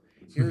before.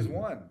 Here's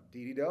one,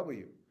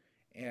 DDW.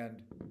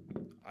 And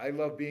I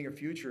love being a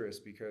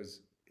futurist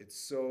because it's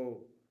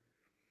so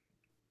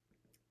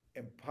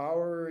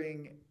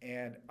empowering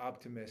and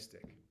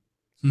optimistic.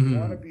 So if you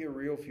want to be a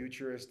real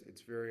futurist,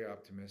 it's very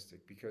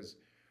optimistic because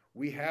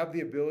we have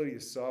the ability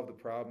to solve the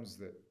problems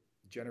that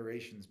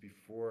generations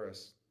before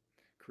us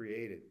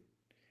created.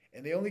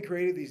 And they only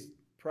created these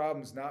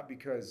problems not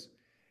because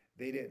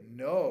they didn't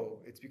know,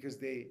 it's because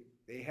they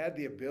had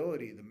the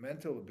ability, the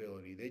mental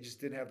ability. They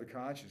just didn't have the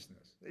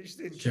consciousness. They just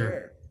didn't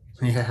care.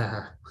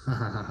 Yeah.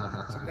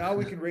 So now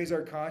we can raise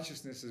our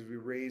consciousness as we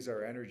raise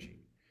our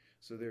energy.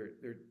 So they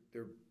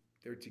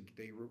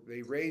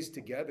raise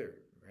together,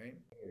 right?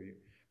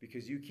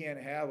 Because you can't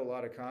have a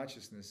lot of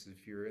consciousness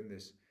if you're in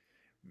this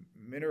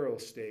mineral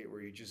state where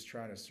you're just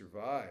trying to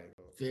survive.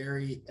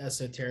 Very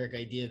esoteric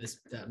idea,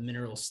 that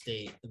mineral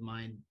state, the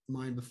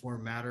mind before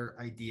matter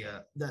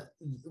idea. That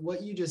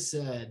what you just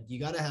said, you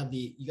got to have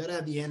the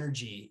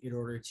energy in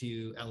order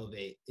to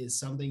elevate, is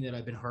something that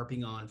I've been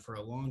harping on for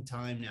a long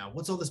time now.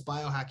 What's all this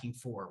biohacking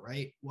for,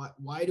 right?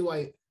 Why do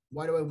I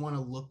want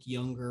to look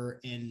younger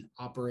and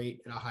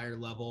operate at a higher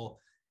level?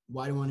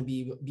 Why do I want to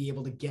be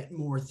able to get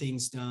more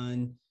things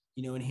done,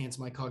 enhance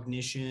my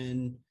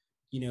cognition,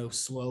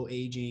 slow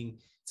aging?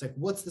 It's like,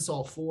 what's this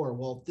all for?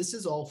 Well, this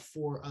is all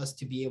for us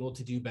to be able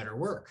to do better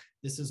work.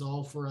 This is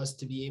all for us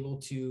to be able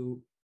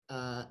to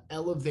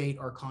elevate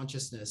our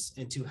consciousness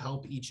and to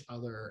help each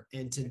other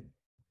and to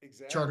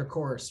chart a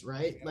course,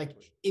 right? Exactly.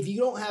 Like, if you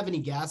don't have any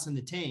gas in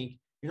the tank,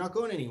 you're not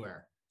going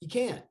anywhere. You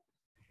can't.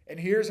 And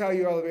here's how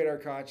you elevate our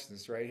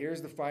consciousness, right?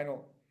 Here's the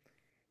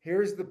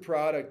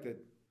product that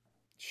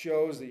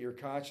shows that your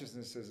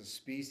consciousness as a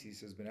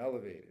species has been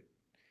elevated.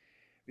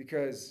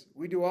 Because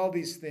we do all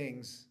these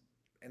things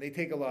and they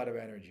take a lot of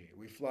energy.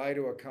 We fly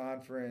to a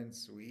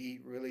conference, we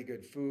eat really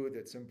good food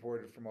that's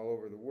imported from all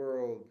over the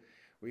world.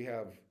 We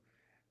have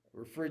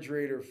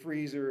refrigerator,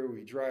 freezer,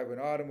 we drive an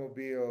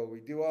automobile, we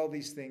do all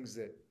these things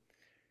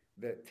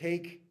that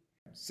take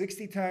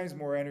 60 times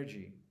more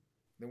energy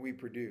than we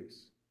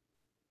produce.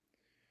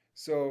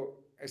 So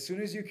as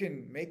soon as you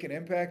can make an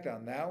impact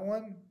on that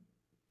one,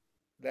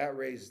 that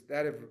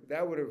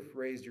would have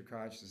raised your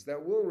consciousness.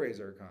 That will raise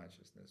our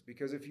consciousness.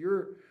 Because if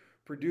you're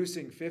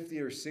producing 50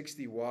 or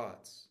 60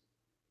 watts,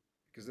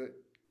 because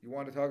you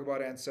want to talk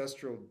about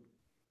ancestral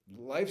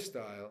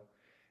lifestyle,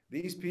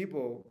 these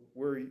people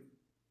were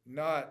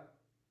not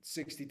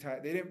 60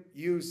 times, they didn't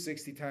use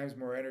 60 times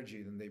more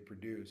energy than they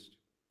produced.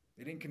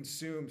 They didn't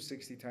consume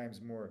 60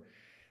 times more.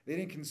 They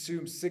didn't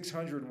consume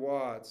 600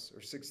 watts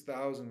or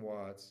 6,000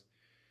 watts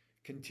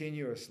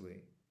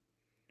continuously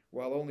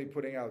while only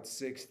putting out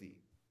 60.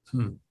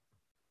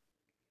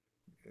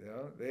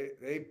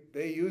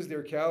 They use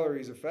their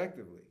calories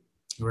effectively.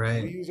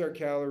 Right. We use our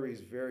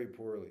calories very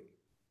poorly.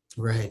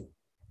 Right.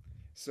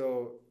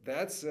 So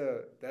that's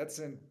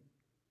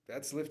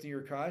lifting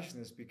your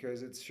consciousness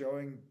because it's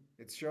showing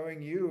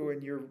you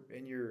and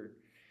your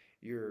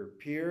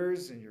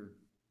peers and your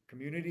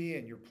community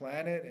and your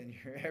planet and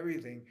your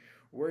everything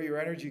where your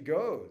energy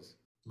goes.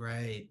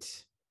 Right.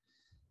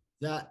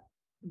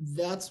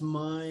 That's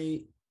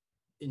my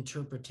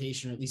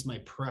interpretation, or at least my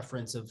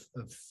preference of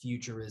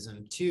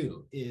futurism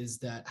too, is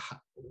that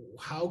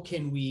how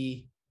can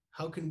we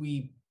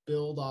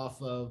build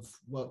off of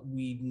what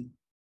we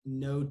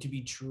know to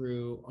be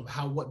true of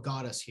what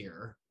got us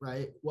here,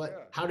 right?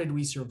 How did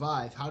we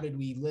survive? How did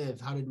we live?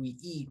 How did we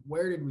eat?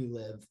 Where did we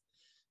live?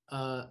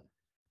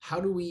 How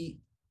do we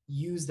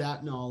use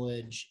that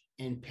knowledge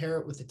and pair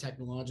it with the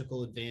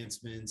technological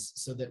advancements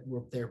so that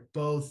they're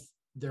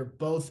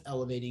both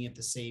elevating at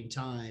the same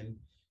time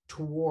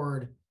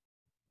toward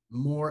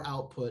more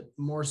output,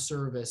 more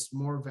service,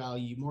 more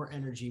value, more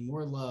energy,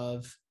 more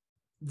love,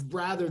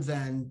 rather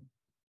than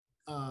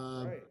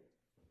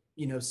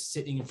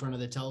sitting in front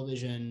of the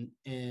television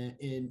and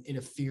in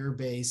a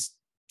fear-based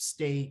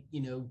state,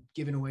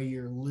 giving away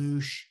your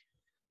loosh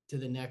to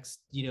the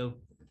next,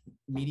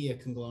 media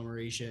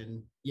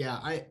conglomeration.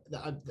 Yeah,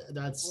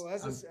 that's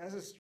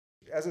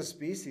as a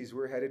species,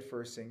 we're headed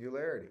for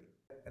singularity,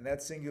 and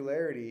that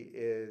singularity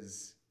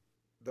is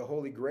the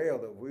holy grail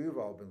that we've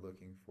all been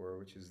looking for,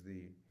 which is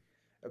the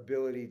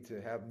ability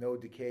to have no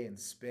decay and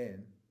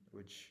spin,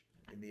 which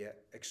in the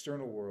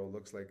external world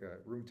looks like a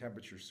room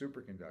temperature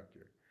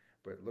superconductor,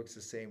 but it looks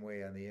the same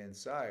way on the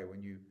inside.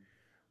 When you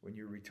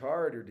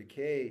retard or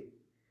decay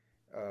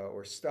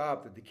or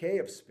stop the decay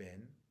of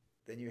spin,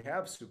 then you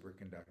have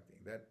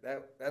superconducting.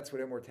 That's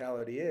what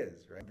immortality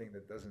is, right? Something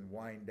that doesn't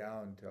wind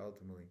down to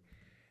ultimately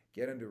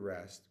get into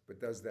rest,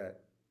 but does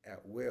that at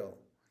will.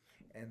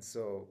 And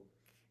so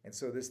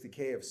this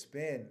decay of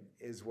spin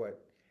is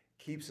what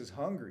keeps us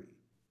hungry.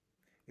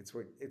 It's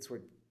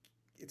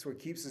what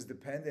keeps us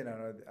dependent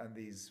on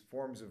these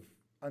forms of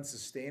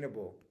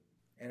unsustainable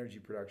energy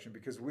production,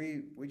 because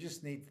we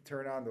just need to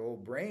turn on the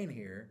old brain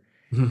here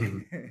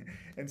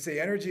and say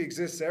energy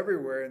exists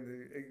everywhere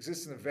and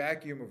exists in the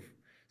vacuum of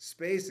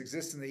space,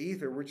 exists in the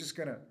ether. We're just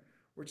gonna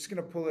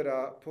pull it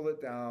out, pull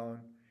it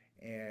down,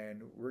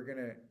 and we're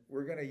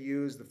gonna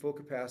use the full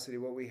capacity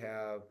of what we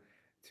have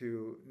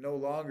to no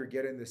longer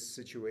get in this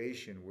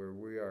situation where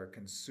we are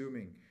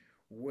consuming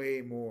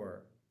way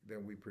more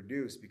than we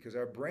produce, because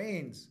our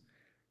brains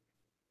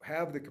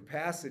have the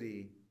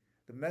capacity,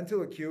 the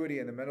mental acuity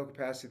and the mental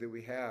capacity that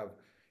we have.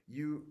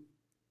 You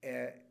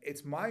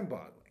It's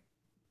mind-boggling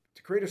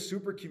to create a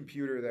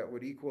supercomputer that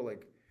would equal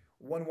like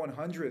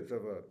 1/100th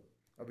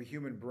of a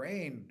human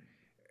brain.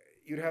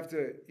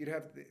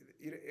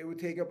 It would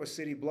take up a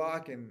city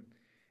block, and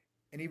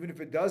even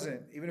if it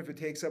doesn't, even if it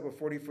takes up a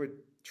 40-foot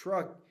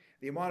truck,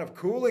 the amount of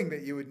cooling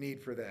that you would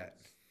need for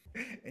that.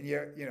 And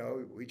yet,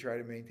 we try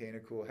to maintain a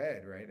cool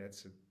head, right?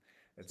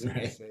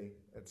 Right.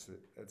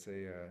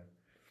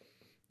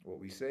 What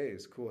we say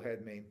is cool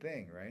head, main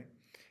thing, right?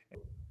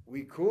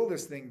 We cool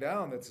this thing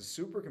down that's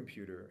a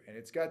supercomputer, and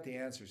it's got the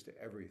answers to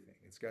everything.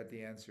 It's got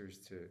the answers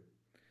to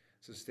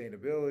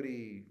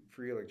sustainability,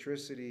 free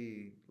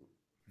electricity,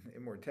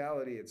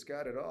 immortality. It's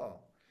got it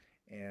all.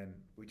 And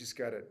we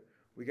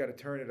got to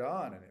turn it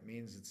on, and it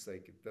means it's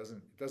like it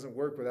doesn't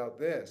work without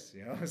this,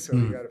 So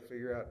we got to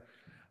figure out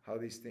how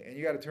these things, and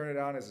you got to turn it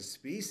on as a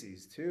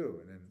species too,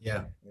 and then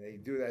Yeah. and they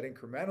do that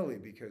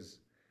incrementally, because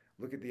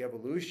look at the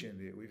evolution.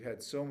 We've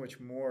had so much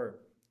more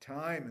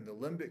time in the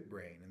limbic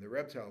brain and the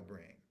reptile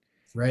brain,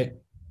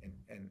 Right.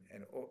 and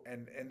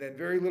then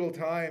very little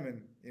time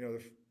in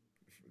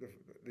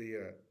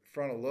the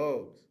frontal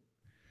lobes.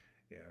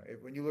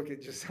 When you look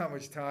at just how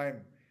much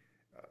time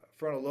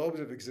frontal lobes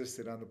have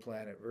existed on the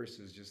planet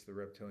versus just the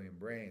reptilian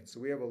brain. So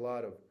we have a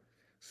lot of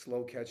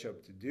slow catch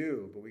up to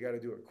do, but we got to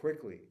do it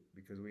quickly,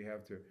 because we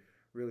have to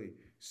really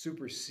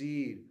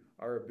supersede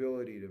our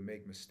ability to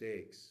make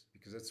mistakes,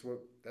 because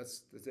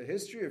that's the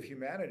history of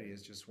humanity,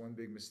 is just one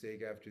big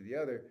mistake after the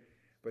other,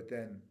 but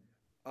then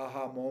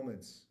aha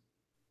moments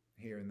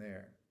here and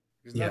there,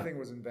 because Yeah. nothing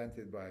was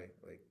invented by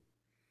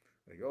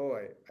oh,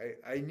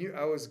 I knew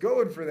I was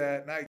going for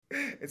that, and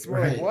it's more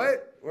like,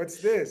 Right.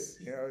 what's this?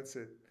 It's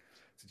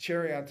a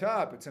cherry on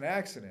top. It's an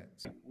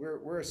accident.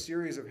 We're a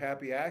series of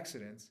happy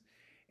accidents,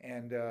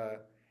 and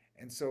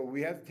so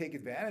we have to take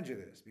advantage of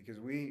this, because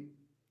we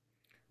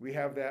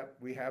have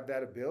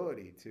that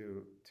ability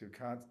to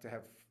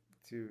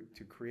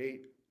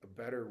create a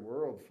better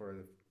world for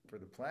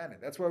the planet.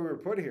 That's why we were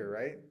put here,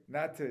 right?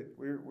 Not to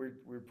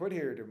we're put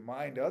here to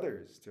mind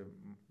others, to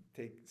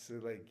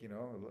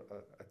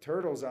a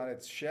turtle's on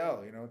its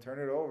shell, turn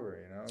it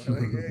over,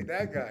 like, hey,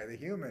 that guy, the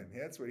human,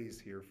 that's what he's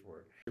here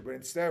for. But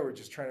instead, we're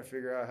just trying to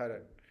figure out how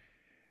to,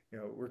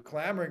 we're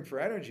clamoring for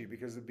energy,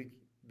 because the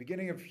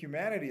beginning of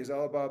humanity is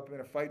all about in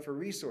a fight for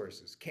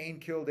resources. Cain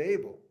killed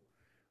Abel.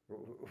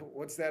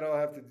 What's that all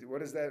have to do?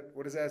 What is that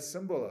a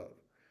symbol of?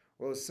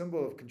 Well, a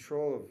symbol of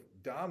control, of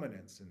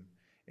dominance,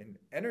 and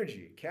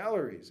energy,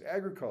 calories,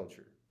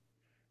 agriculture.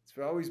 It's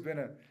always been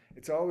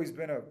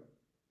a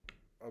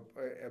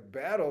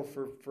battle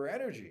for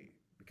energy,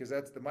 because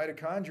that's the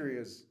mitochondria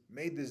has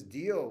made this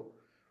deal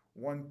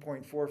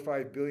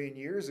 1.45 billion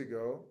years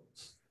ago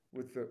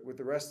with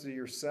the rest of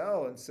your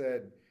cell, and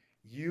said,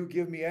 you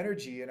give me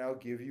energy and I'll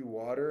give you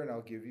water and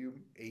I'll give you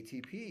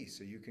ATP,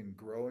 so you can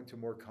grow into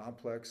more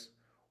complex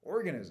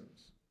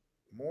organisms,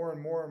 more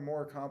and more and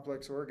more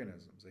complex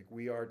organisms like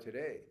we are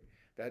today.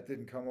 That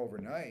didn't come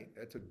overnight.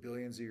 That took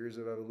billions of years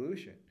of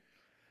evolution.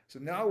 So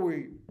now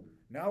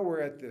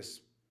we're at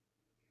this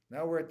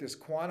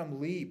quantum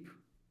leap.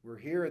 We're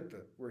here at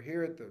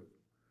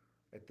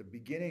the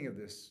beginning of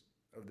this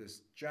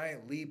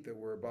giant leap that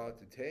we're about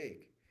to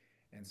take.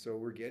 And so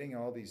we're getting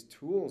all these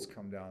tools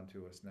come down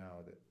to us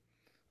now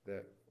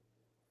that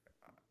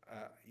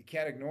you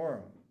can't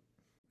ignore them.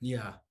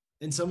 Yeah.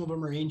 And some of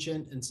them are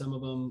ancient, and some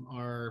of them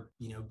are,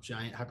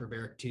 giant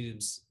hyperbaric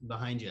tubes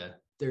behind you.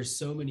 There's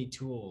so many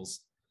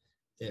tools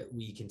that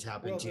we can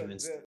tap Well, into.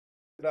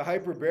 the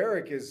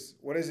hyperbaric is,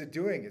 what is it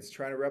doing? It's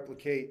trying to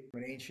replicate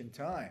an ancient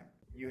time.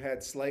 You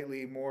had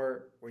slightly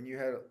more, when you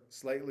had a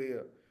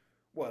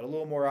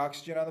little more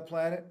oxygen on the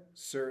planet,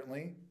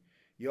 certainly.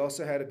 You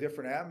also had a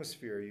different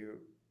atmosphere.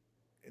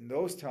 In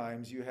those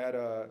times,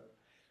 the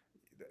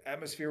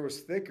atmosphere was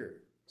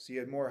thicker, so you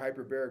had more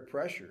hyperbaric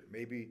pressure.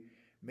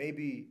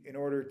 Maybe in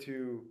order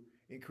to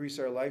increase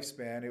our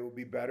lifespan, it would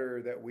be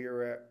better that we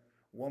are at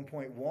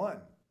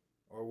 1.1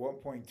 or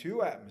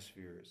 1.2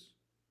 atmospheres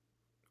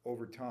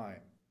over time,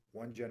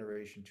 one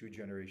generation, two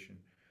generation,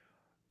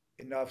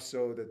 enough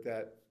so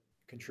that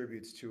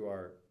contributes to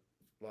our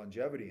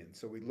longevity. And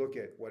so we look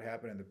at what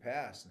happened in the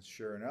past, and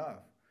sure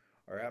enough,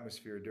 our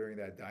atmosphere during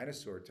that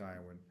dinosaur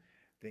time, when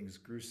things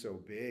grew so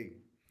big,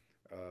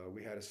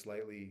 we had a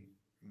slightly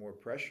more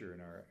pressure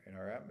in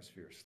our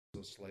atmosphere,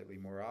 so slightly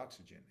more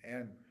oxygen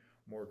and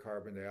more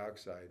carbon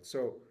dioxide.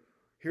 So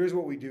here's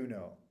what we do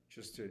know,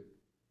 just to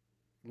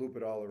loop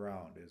it all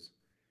around, is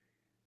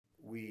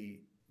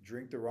we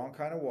drink the wrong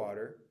kind of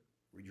water,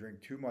 we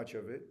drink too much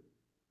of it,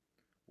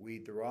 we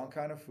eat the wrong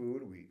kind of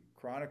food, we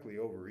chronically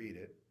overeat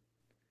it,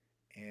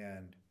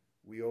 and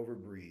we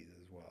overbreathe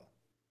as well.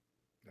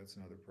 That's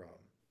another problem.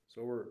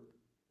 So we're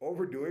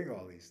overdoing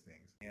all these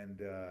things,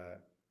 and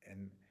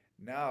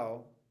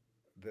now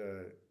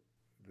the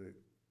the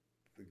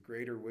the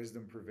greater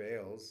wisdom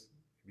prevails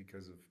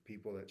because of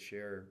people that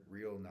share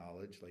real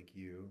knowledge, like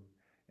you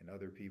and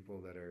other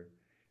people that are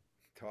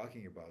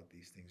talking about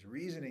these things,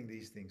 reasoning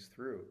these things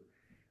through,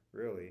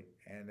 really,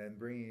 and then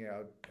bringing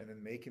out and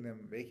then making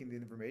the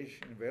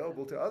information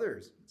available to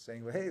others,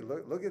 saying, well, hey,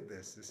 look at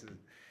this.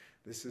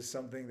 This is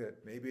something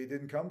that maybe it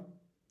didn't come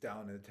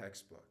down in the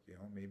textbook.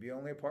 Maybe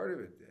only a part of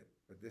it did,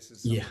 but this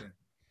is Yeah. something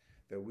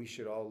that we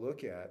should all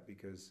look at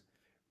because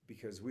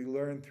we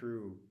learn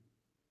through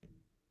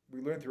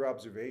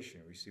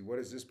observation. We see, what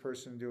is this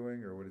person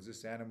doing, or what is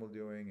this animal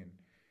doing, and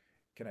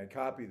can I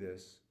copy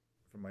this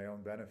for my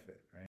own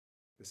benefit, right?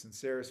 The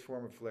sincerest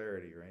form of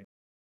flaherty, right?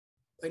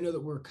 I know that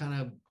we're kind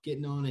of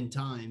getting on in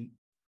time.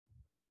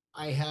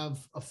 I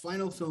have a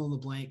final fill in the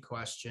blank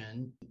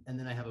question, and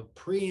then I have a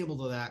preamble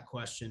to that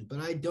question, but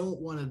I don't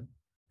want to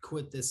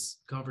quit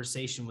this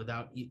conversation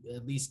without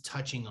at least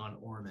touching on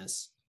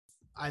Ormus.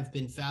 I've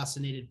been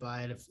fascinated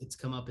by it. If it's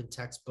come up in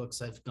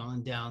textbooks, I've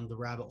gone down the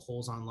rabbit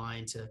holes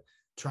online to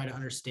try to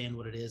understand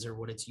what it is or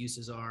what its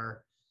uses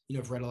are.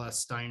 I've read a lot of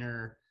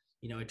Steiner.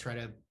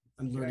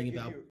 I'm learning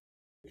about.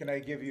 Can I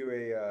give you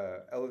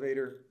a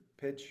elevator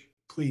pitch?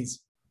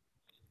 Please.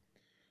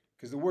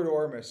 Because the word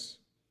Ormus,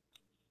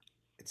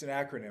 it's an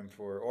acronym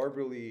for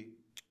orbitally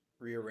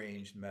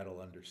rearranged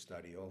metal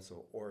understudy,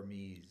 also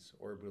ORMES,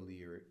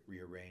 orbitally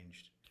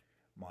rearranged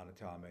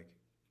monatomic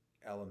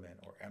element,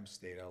 or M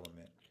state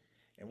element.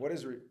 And what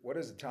does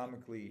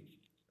atomically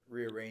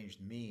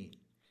rearranged mean?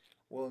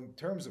 Well, in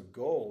terms of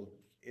gold,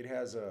 it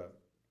has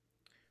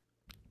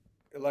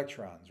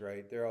electrons,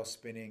 right? They're all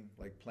spinning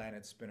like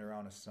planets spin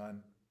around a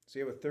sun. So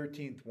you have a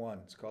 13th one.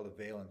 It's called a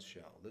valence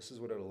shell. This is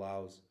what it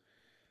allows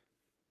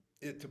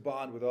it to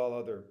bond with all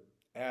other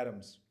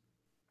atoms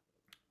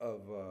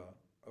of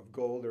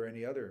gold or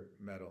any other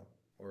metal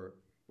or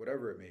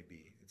whatever it may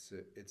be.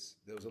 It's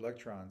those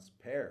electrons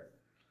pair,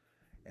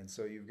 and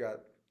so you've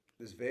got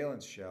this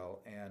valence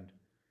shell. And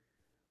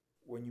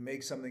when you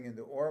make something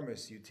into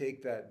Ormus, you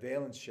take that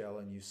valence shell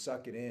and you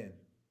suck it in.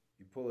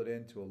 You pull it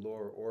into a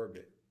lower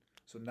orbit.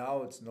 So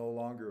now it's no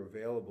longer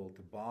available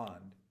to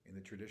bond in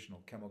the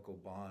traditional chemical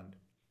bond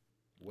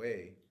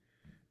way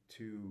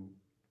to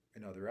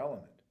another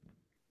element,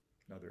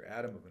 another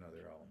atom of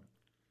another element.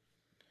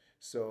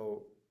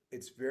 So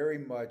it's very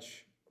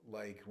much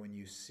like when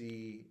you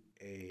see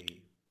a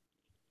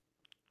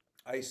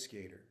ice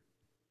skater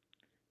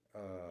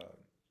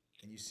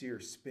and you see her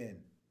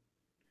spin,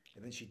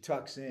 and then she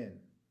tucks in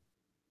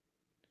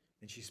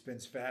and she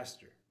spins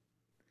faster.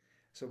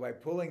 So by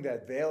pulling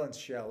that valence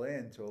shell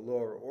into a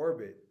lower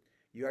orbit,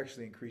 you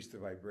actually increase the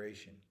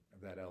vibration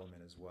of that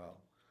element as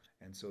well.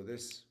 And so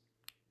this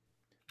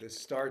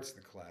starts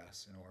the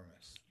class in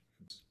Ormus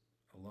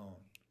alone.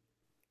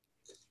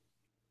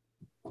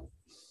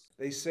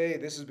 They say,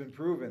 this has been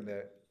proven,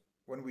 that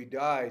when we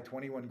die,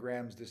 21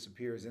 grams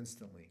disappears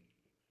instantly.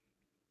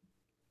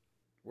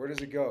 Where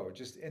does it go?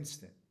 Just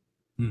instant.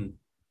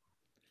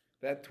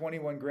 That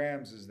 21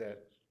 grams is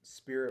that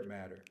spirit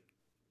matter,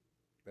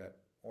 that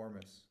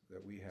Ormus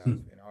that we have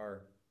in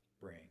our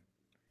brain.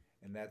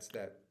 And that's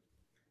that.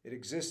 It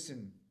exists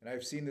and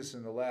I've seen this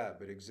in the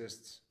lab, it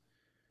exists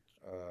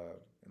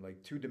in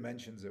like 2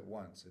 dimensions at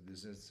once. It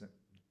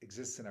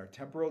exists in our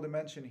temporal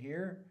dimension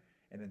here,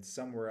 and then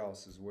somewhere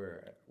else as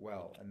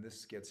well. And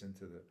this gets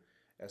into the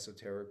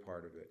esoteric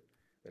part of it,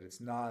 that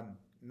it's not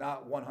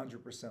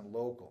 100%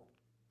 local.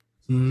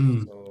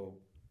 So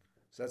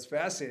that's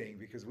fascinating,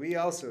 because we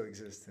also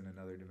exist in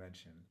another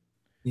dimension.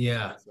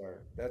 Yeah.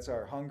 That's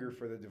our hunger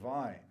for the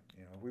divine.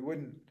 We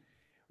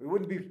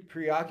wouldn't be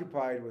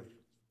preoccupied with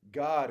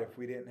God if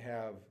we didn't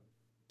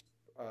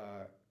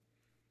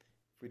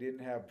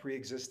have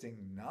pre-existing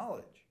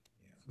knowledge.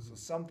 So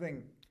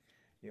something,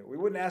 we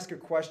wouldn't ask a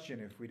question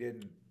if we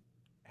didn't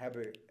have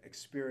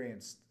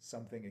experienced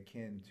something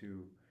akin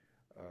to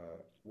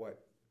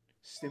what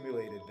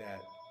stimulated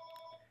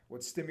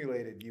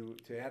you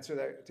to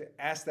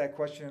ask that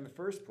question in the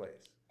first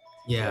place.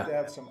 Yeah. You have to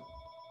have some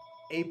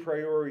a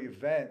priori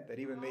event that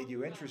even made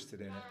you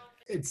interested in it.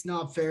 It's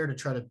not fair to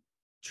try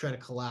to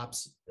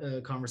collapse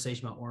a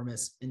conversation about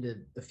Ormus into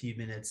a few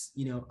minutes.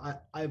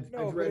 I've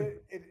read.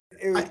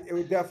 It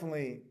would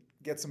definitely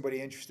get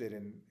somebody interested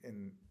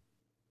in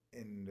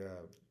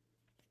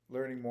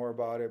learning more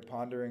about it,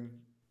 pondering.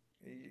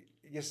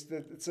 Yes,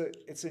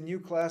 it's a new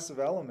class of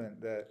element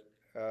that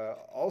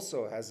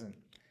also hasn't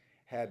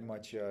had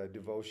much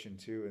devotion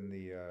to in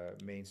the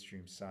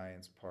mainstream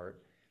science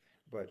part,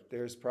 but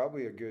there's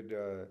probably a good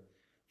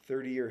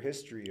 30-year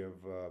history of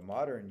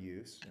modern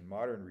use and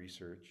modern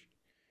research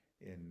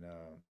in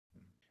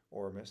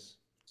Ormus.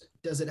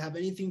 Does it have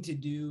anything to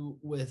do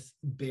with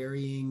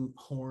burying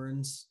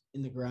horns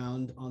in the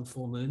ground on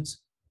full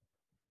moons?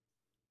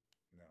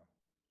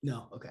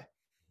 No. Okay.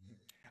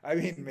 I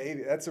mean,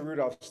 maybe that's a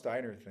Rudolf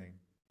Steiner thing.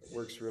 It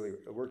works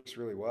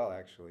really well,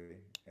 actually.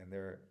 And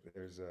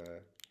there's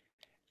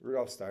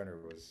Rudolf Steiner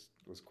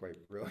was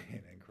quite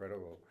brilliant,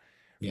 incredible.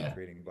 Yeah.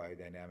 creating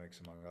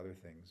biodynamics among other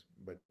things.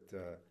 But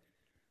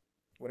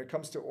when it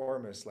comes to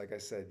Ormus, like I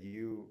said,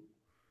 you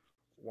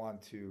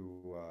want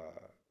to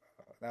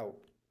now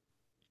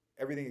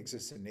everything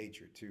exists in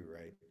nature too,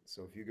 right?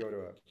 So if you go to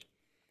a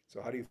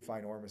so how do you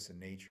find Ormus in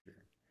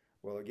nature?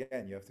 Well,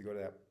 again, you have to go to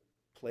that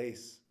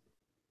place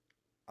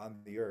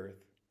on the earth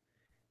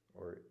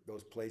or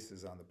those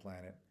places on the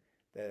planet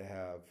that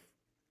have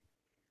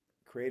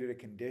created a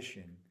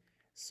condition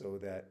so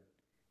that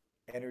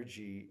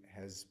energy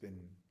has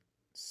been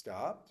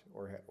stopped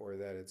or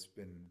that it's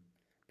been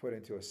put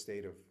into a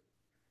state of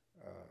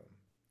uh,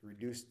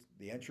 reduced,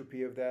 the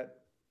entropy of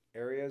that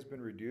area has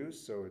been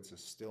reduced, so it's a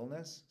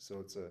stillness. So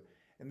it's a,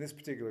 in this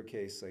particular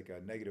case, like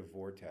a negative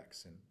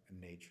vortex in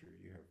nature.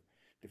 You have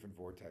different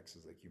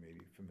vortexes, like you may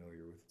be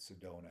familiar with.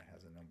 Sedona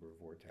has a number of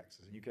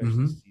vortexes, and you can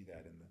actually Hmm. see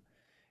that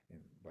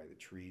by the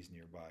trees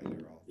nearby.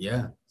 They're all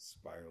Yeah.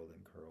 spiraled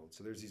and curled.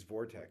 So there's these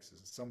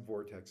vortexes. Some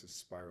vortexes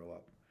spiral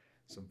up,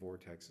 some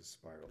vortexes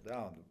spiral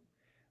down.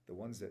 The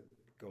ones that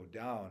go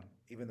down,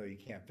 even though you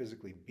can't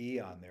physically be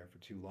on there for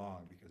too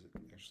long because it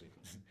actually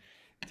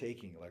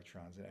taking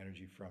electrons and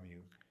energy from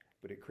you,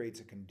 but it creates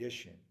a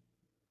condition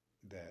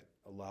that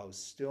allows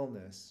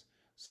stillness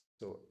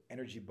so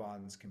energy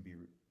bonds can be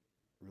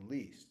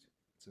released.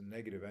 It's a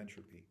negative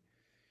entropy.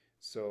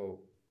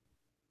 So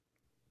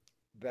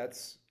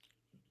that's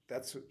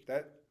that's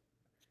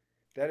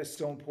that is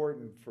so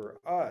important for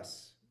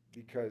us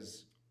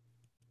because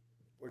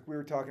like we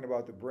were talking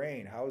about the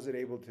brain, how is it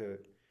able to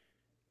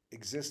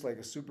exist like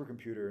a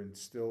supercomputer and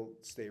still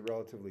stay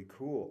relatively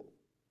cool?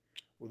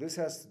 Well, this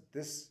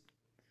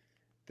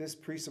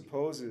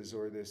presupposes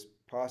or this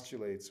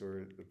postulates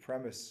or the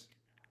premise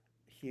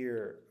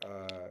here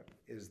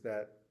is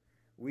that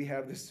we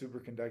have this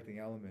superconducting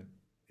element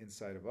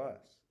inside of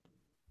us,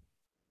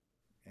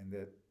 and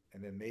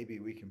then maybe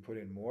we can put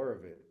in more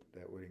of it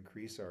that would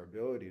increase our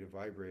ability to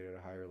vibrate at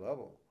a higher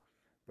level.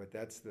 But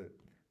that's the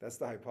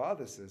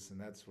hypothesis, and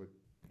that's what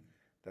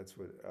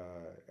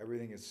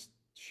everything is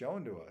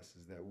shown to us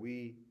is that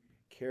we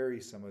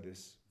carry some of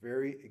this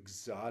very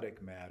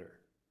exotic matter,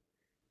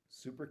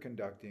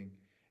 superconducting,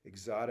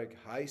 exotic,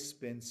 high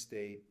spin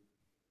state,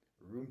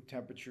 room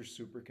temperature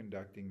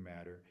superconducting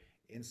matter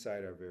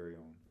inside our very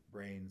own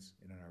brains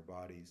and in our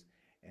bodies.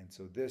 And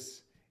so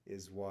this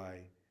is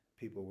why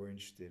people were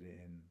interested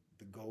in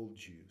the gold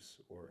juice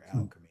or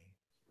alchemy.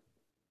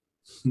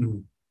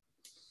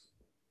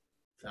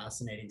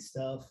 Fascinating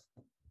stuff.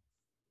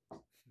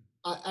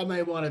 I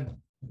might want to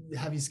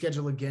have you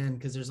schedule again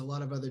because there's a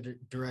lot of other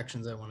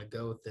directions I want to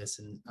go with this,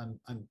 and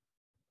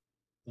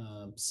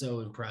I'm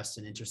so impressed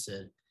and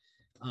interested.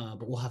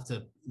 But we'll have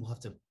to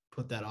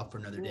put that off for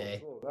another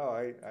day. Cool. No,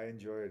 I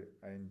enjoyed it.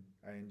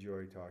 I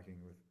enjoy talking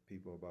with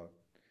people about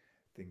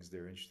things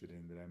they're interested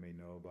in that I may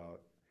know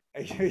about.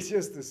 I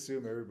just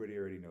assume everybody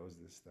already knows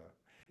this stuff.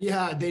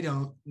 Yeah, they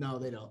don't. No,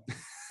 they don't.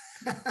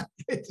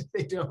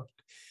 They don't.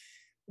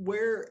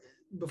 Where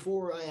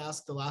before I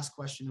ask the last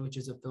question, which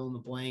is a fill in the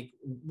blank,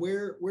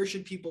 where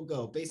should people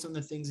go based on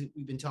the things that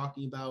we've been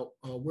talking about?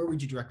 Where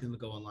would you direct them to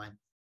go online?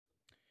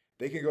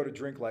 They can go to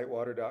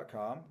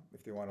drinklightwater.com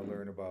if they want to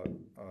learn about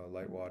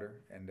light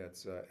water, and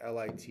that's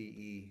Lite,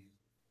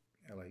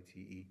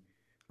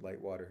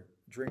 Lightwater.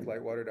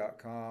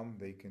 Drinklightwater.com.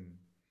 They can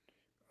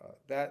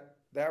that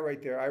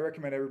right there. I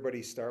recommend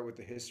everybody start with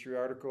the history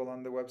article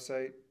on the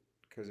website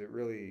because it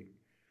really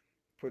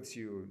puts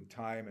you in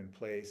time and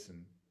place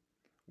and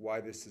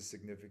why this is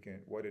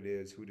significant, what it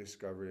is, who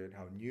discovered it,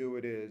 how new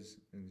it is,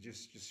 and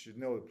just should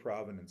know the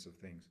provenance of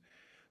things.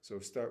 So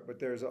start, but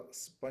there's a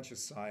bunch of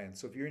science.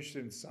 So if you're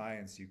interested in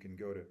science, you can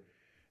go to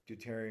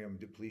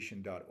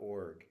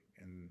deuteriumdepletion.org,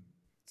 and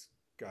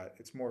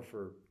it's more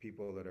for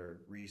people that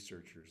are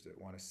researchers that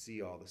want to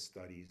see all the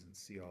studies and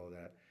see all of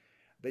that.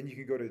 Then you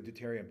can go to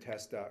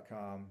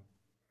deuteriumtest.com,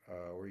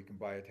 or you can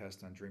buy a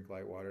test on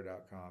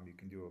drinklightwater.com. You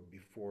can do a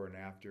before and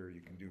after.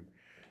 You can do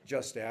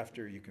just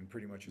after. You can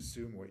pretty much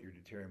assume what your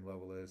deuterium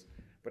level is.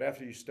 But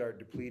after you start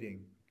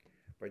depleting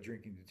by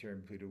drinking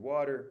deuterium depleted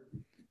water,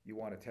 you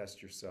want to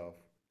test yourself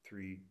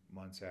 3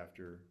 months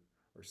after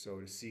or so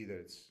to see that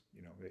it's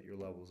that your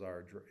levels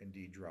are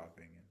indeed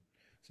dropping, and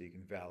so you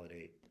can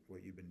validate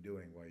what you've been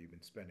doing while you've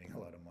been spending a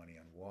lot of money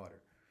on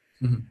water.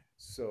 Mhm.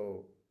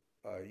 So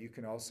you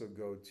can also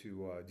go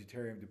to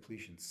Deuterium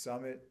Depletion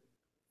Summit.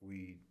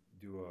 We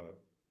do a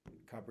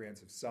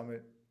comprehensive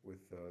summit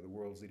with the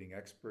world's leading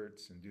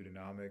experts in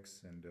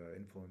deuteronomics and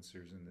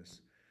influencers in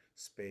this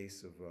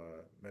space of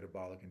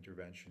metabolic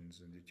interventions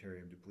and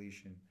deuterium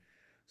depletion.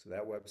 So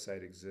that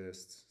website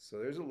exists. So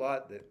there's a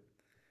lot that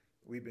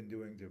we've been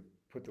doing to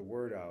put the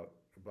word out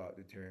about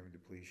deuterium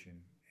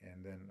depletion,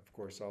 and then of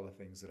course all the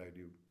things that I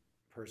do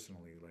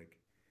personally, like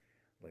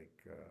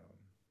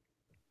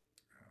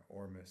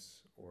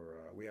Ormus,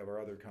 or we have our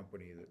other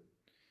company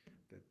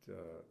that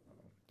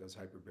does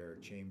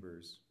hyperbaric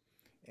chambers,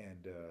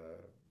 and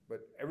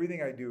but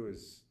everything I do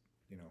is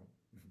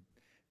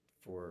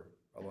for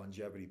a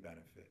longevity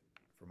benefit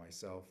for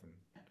myself, and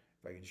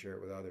if I can share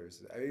it with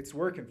others, it's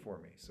working for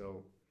me.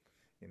 So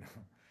you know,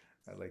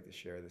 I'd like to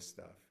share this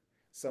stuff.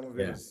 Some of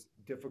it is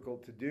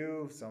difficult to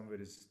do, some of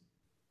it is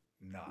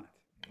not.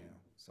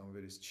 Some of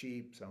it is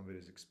cheap, some of it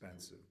is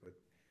expensive.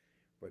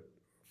 But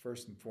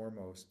first and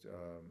foremost,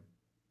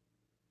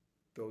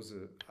 those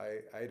are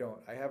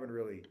I haven't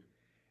really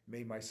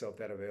made myself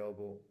that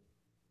available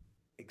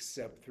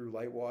except through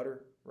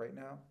Lightwater right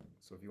now.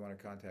 So if you want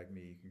to contact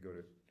me,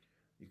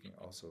 you can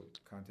also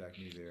contact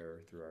me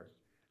there through our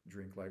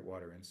Drink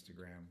Lightwater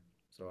Instagram.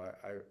 So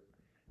I've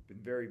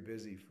been very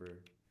busy for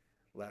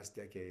last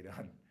decade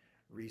on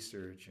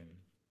research and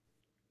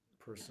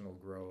personal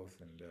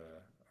growth and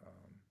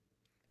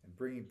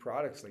bringing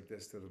products like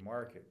this to the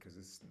market, because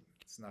it's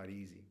not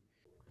easy.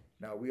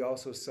 Now we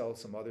also sell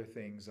some other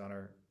things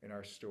in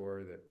our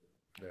store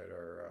that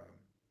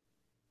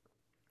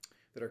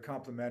are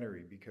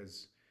complementary,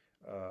 because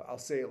I'll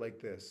say it like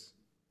this: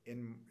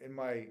 in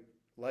my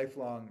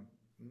lifelong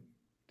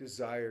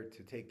desire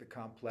to take the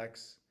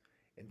complex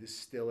and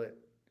distill it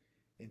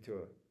into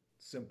a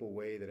simple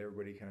way that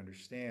everybody can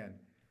understand,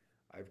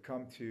 I've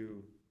come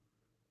to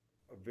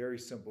a very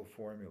simple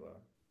formula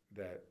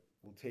that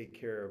will take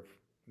care of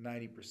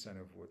 90%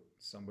 of what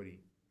somebody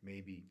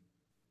may be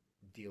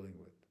dealing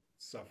with,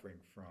 suffering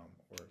from,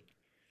 or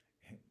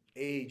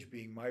age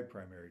being my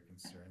primary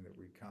concern, that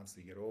we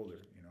constantly get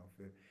older.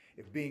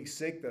 If being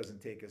sick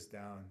doesn't take us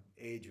down,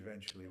 age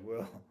eventually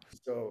will.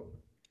 So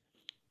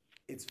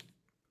it's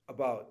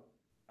about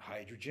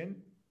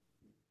hydrogen,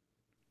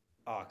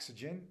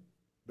 oxygen,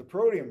 the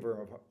protium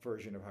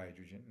version of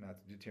hydrogen, not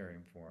the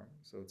deuterium form.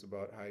 So it's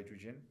about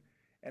hydrogen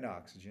and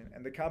oxygen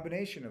and the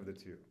combination of the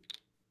two.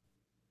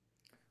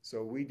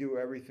 So we do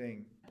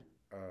everything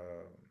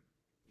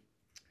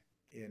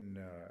in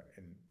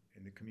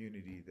the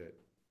community that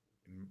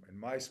in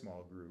my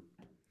small group,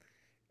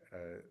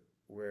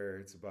 where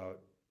it's about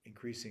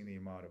increasing the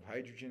amount of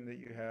hydrogen that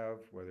you have,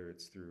 whether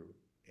it's through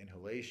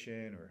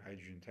inhalation or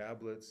hydrogen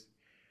tablets,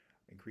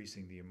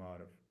 increasing the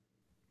amount of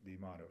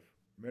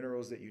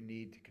minerals that you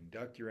need to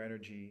conduct your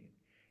energy,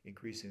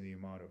 increasing the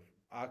amount of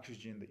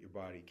oxygen that your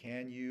body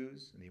can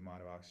use and the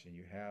amount of oxygen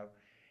you have,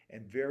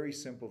 and very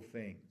simple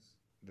things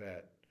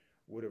that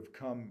would have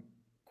come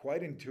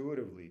quite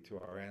intuitively to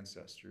our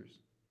ancestors,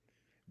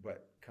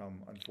 but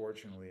come,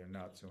 unfortunately, are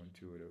not so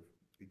intuitive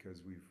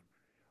because we've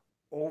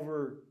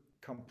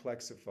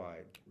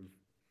over-complexified, we've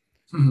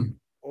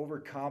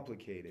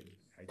overcomplicated,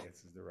 I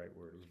guess is the right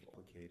word, we've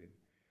complicated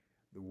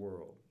the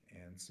world.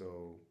 And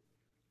so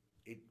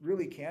it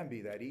really can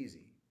be that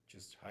easy.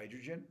 Just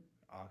hydrogen,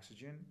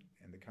 oxygen,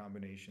 and the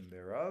combination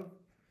thereof,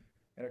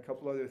 and a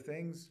couple other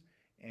things.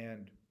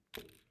 And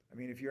I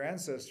mean, if your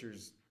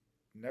ancestors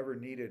never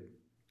needed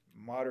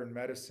modern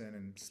medicine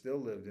and still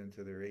lived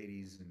into their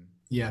 80s and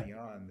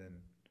beyond,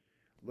 then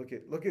look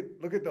at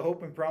the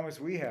hope and promise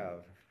we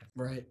have.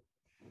 Right.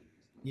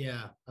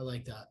 Yeah, I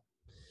like that.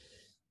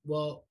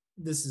 Well,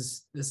 this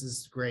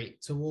is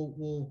great. So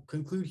we'll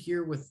conclude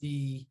here with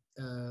the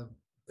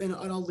and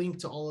I'll link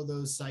to all of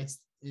those sites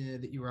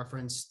that you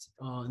referenced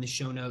in the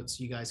show notes.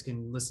 You guys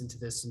can listen to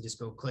this and just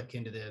go click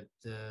into the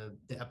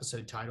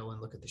episode title and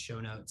look at the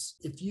show notes.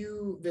 If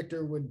you,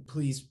 Victor, would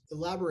please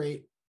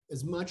elaborate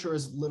as much or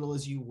as little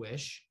as you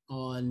wish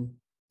on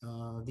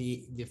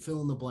the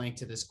fill in the blank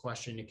to this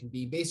question. It can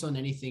be based on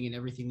anything and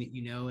everything that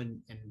you know,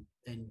 and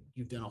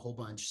you've done a whole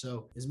bunch.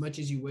 So as much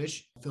as you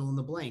wish, fill in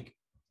the blank.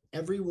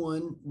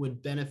 Everyone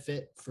would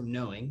benefit from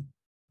knowing.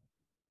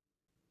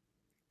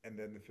 And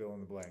then the fill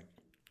in the blank.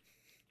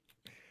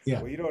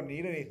 Yeah. Well, you don't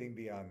need anything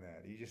beyond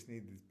that. You just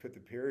need to put the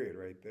period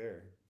right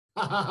there.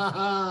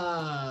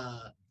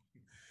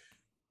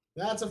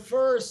 That's a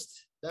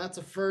first. That's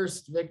a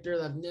first, Victor.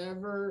 I've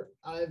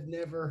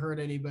never heard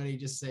anybody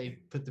just say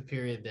put the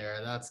period there.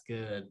 That's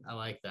good. I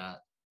like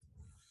that.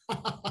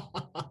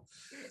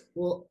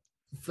 Well,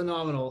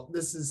 phenomenal.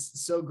 This is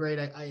so great.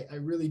 I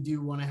really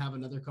do want to have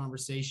another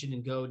conversation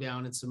and go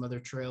down in some other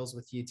trails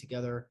with you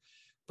together.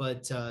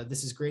 But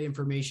this is great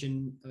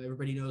information.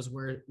 Everybody knows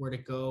where to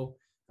go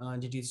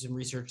to do some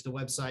research. The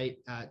website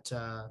at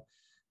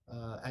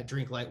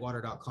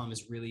drinklightwater.com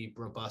is really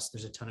robust.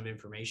 There's a ton of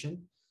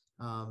information.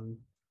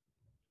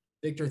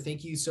 Victor,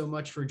 thank you so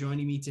much for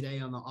joining me today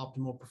on the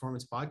Optimal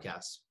Performance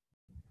Podcast.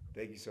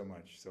 Thank you so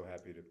much. So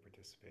happy to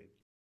participate.